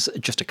beings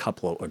just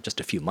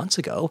a few months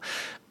ago,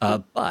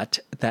 but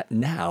that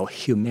now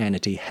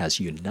humanity has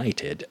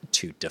united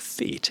to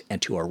defeat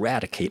and to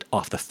eradicate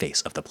off the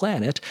face of the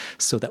planet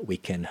so that we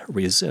can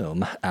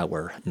resume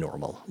our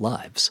normal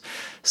lives.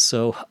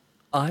 So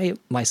I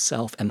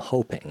myself am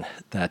hoping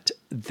that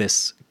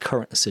this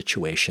current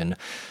situation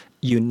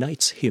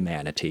unites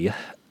humanity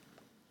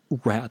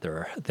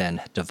rather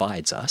than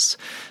divides us.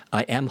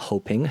 I am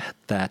hoping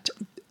that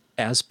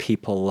as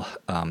people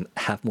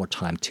have more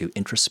time to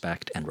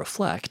introspect and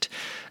reflect,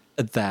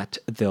 that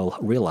they'll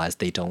realize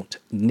they don't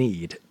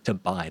need to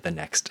buy the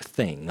next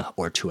thing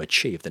or to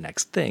achieve the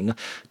next thing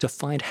to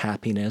find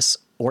happiness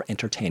or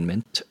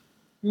entertainment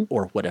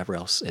or whatever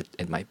else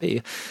it might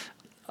be.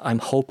 I'm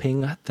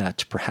hoping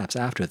that perhaps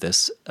after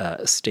this,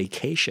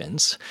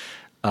 staycations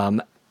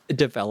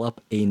develop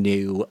a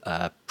new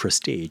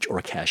prestige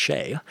or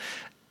cachet,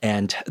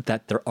 and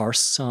that there are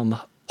some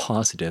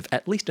positive,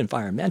 at least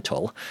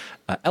environmental,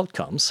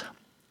 outcomes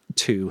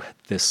to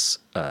this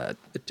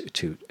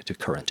to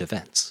current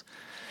events.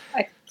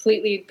 I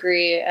completely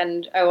agree,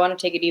 and I want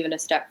to take it even a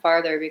step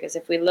farther, because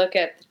if we look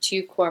at the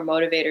two core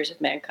motivators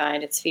of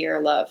mankind, it's fear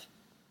or love,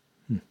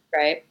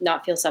 right?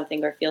 Not feel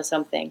something or feel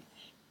something.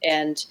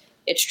 And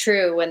it's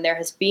true, when there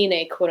has been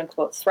a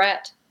quote-unquote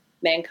threat,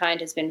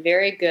 mankind has been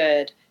very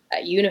good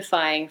at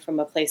unifying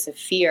from a place of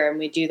fear, and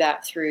we do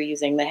that through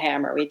using the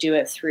hammer. We do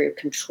it through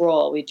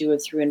control. We do it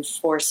through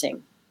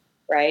enforcing,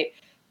 right?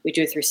 We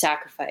do it through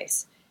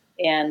sacrifice.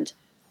 And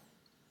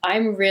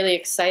I'm really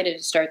excited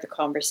to start the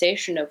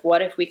conversation of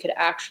what if we could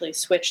actually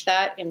switch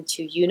that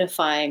into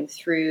unifying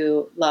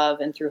through love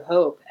and through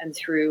hope and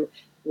through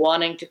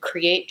wanting to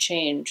create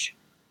change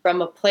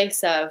from a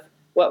place of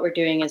what we're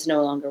doing is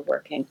no longer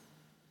working.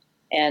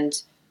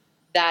 And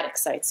that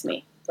excites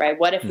me. Right?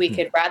 What if we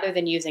could, rather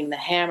than using the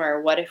hammer,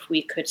 what if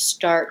we could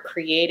start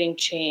creating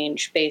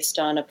change based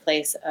on a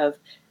place of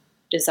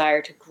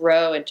desire to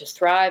grow and to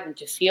thrive and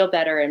to feel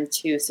better and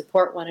to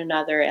support one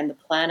another and the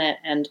planet,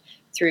 and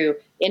through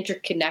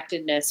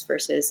interconnectedness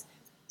versus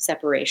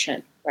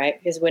separation, right?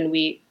 Because when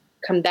we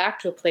come back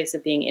to a place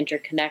of being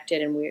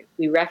interconnected and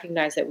we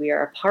recognize that we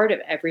are a part of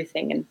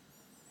everything and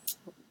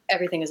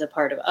everything is a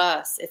part of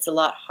us, it's a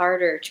lot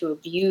harder to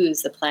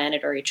abuse the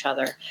planet or each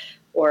other,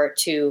 or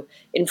to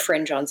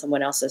infringe on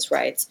someone else's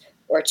rights,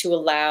 or to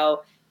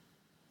allow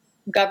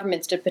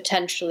governments to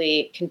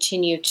potentially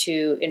continue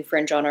to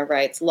infringe on our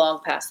rights long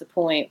past the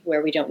point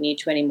where we don't need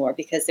to anymore,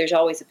 because there's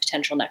always a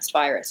potential next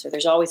virus, or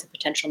there's always a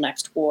potential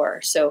next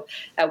war. So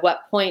at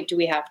what point do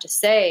we have to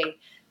say,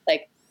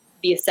 like,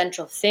 the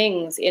essential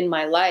things in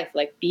my life,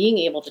 like being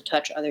able to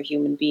touch other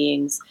human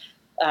beings,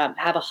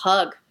 have a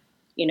hug,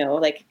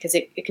 like, because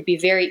it could be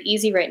very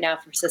easy right now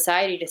for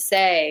society to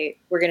say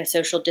we're going to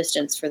social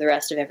distance for the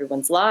rest of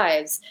everyone's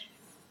lives.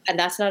 And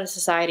that's not a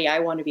society I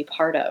want to be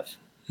part of,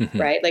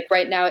 right? Like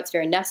right now it's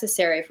very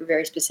necessary for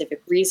very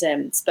specific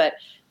reasons. But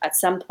at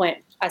some point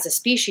as a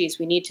species,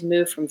 we need to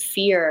move from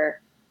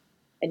fear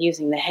and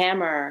using the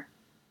hammer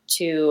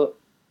to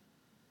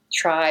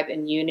tribe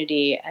and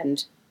unity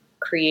and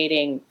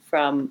creating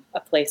from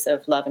a place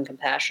of love and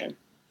compassion.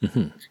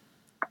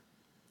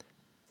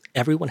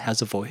 Everyone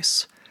has a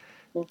voice.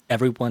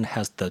 Everyone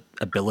has the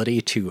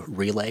ability to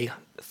relay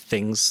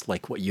things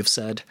like what you've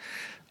said,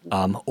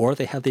 or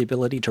they have the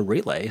ability to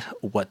relay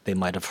what they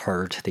might have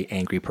heard the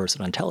angry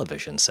person on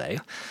television say.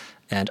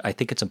 And I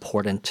think it's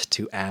important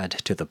to add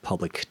to the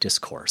public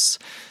discourse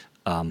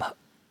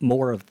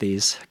more of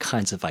these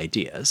kinds of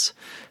ideas,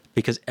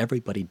 because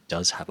everybody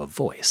does have a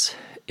voice.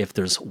 If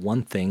there's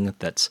one thing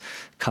that's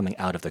coming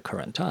out of the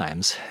current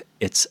times,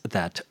 it's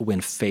that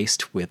when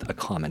faced with a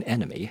common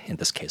enemy, in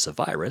this case a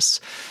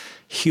virus,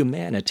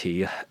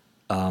 humanity,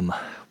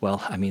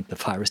 the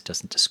virus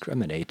doesn't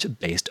discriminate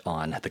based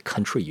on the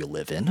country you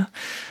live in,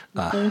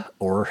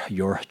 or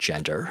your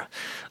gender,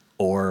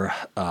 or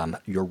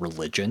your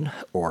religion,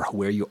 or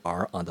where you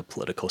are on the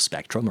political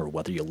spectrum, or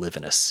whether you live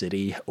in a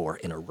city or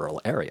in a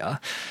rural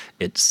area.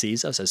 It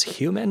sees us as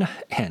human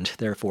and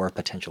therefore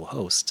potential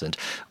hosts, and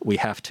we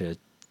have to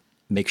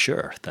make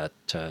sure that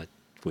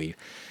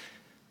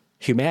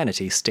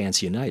humanity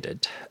stands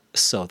united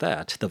so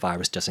that the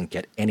virus doesn't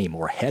get any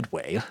more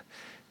headway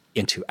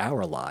into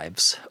our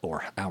lives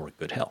or our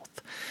good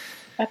health.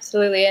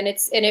 Absolutely. And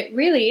it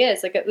really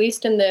is, like, at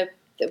least in the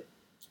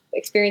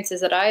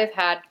experiences that I have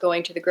had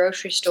going to the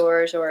grocery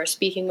stores or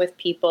speaking with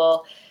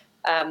people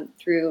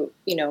through,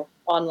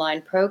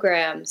 online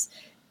programs,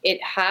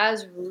 it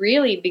has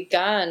really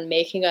begun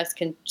making us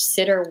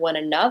consider one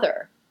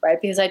another,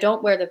 right? Because I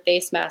don't wear the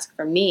face mask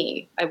for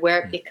me. I wear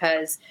it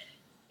because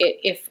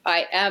if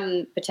I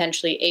am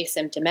potentially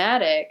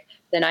asymptomatic,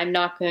 then I'm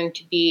not going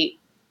to be,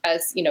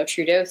 as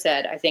Trudeau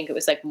said, I think it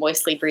was like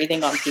moistly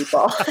breathing on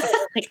people.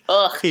 Like,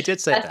 ugh. He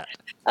did say that.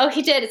 Oh,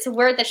 he did. It's a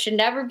word that should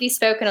never be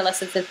spoken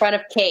unless it's in front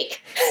of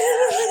cake.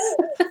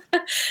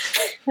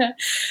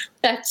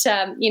 But,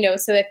 so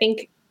I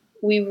think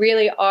we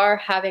really are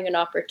having an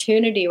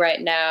opportunity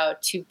right now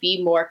to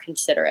be more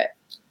considerate.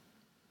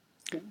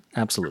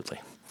 Absolutely.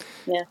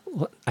 Yeah.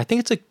 Well, I think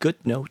it's a good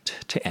note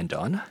to end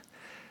on.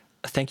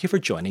 Thank you for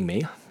joining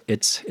me.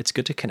 It's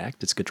good to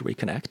connect. It's good to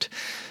reconnect.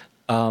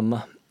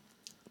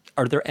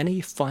 Are there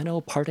any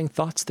final parting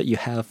thoughts that you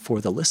have for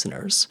the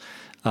listeners?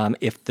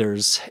 If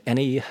there's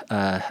any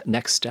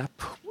next step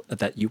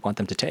that you want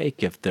them to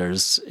take, if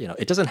there's,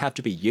 it doesn't have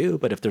to be you,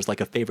 but if there's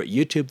like a favorite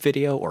YouTube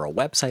video or a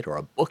website or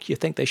a book you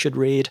think they should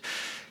read,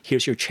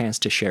 here's your chance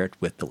to share it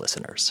with the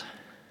listeners.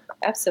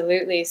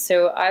 Absolutely.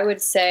 So I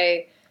would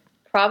say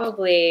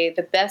probably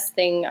the best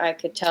thing I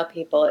could tell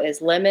people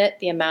is limit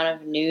the amount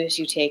of news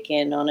you take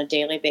in on a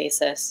daily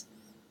basis,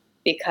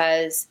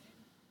 because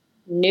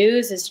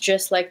news is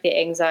just like the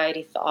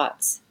anxiety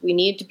thoughts. We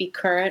need to be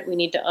current. We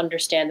need to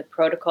understand the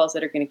protocols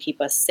that are going to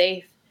keep us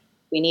safe.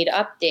 We need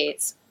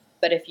updates.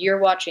 But if you're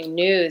watching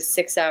news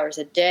 6 hours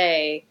a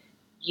day,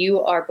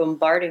 you are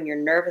bombarding your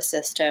nervous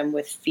system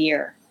with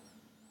fear.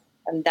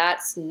 And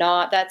that's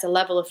a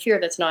level of fear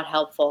that's not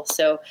helpful.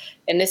 So,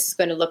 and this is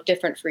going to look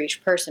different for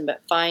each person, but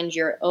find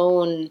your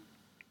own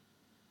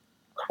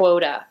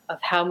quota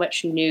of how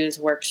much news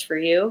works for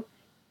you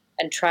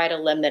and try to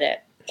limit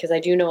it. Because I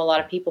do know a lot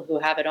of people who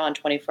have it on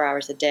 24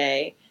 hours a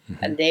day,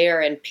 and they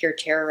are in pure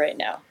terror right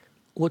now.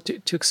 Well,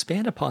 to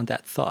expand upon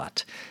that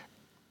thought,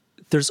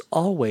 there's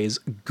always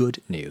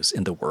good news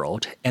in the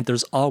world, and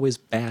there's always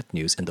bad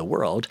news in the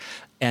world.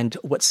 And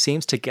what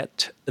seems to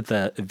get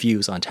the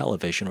views on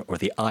television or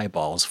the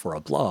eyeballs for a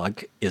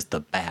blog is the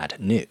bad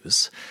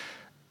news.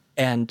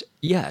 And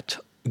yet,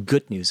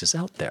 good news is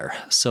out there.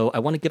 So I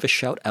want to give a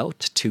shout out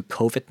to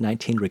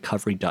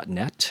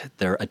COVID19recovery.net.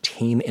 They're a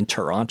team in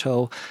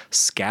Toronto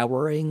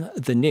scouring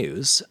the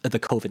news, the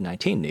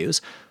COVID-19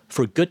 news,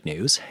 for good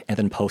news, and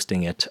then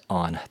posting it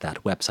on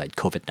that website,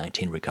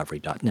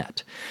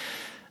 COVID19recovery.net.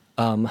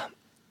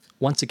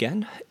 Once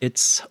again,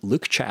 it's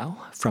Luke Chow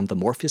from the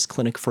Morpheus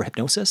Clinic for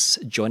Hypnosis.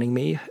 Joining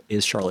me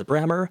is Charlotte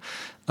Brammer.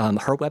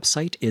 Her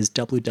website is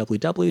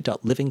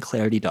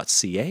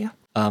www.livingclarity.ca.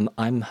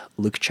 I'm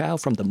Luke Chow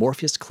from the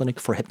Morpheus Clinic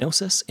for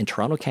Hypnosis in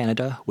Toronto,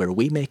 Canada, where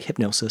we make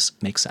hypnosis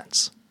make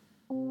sense.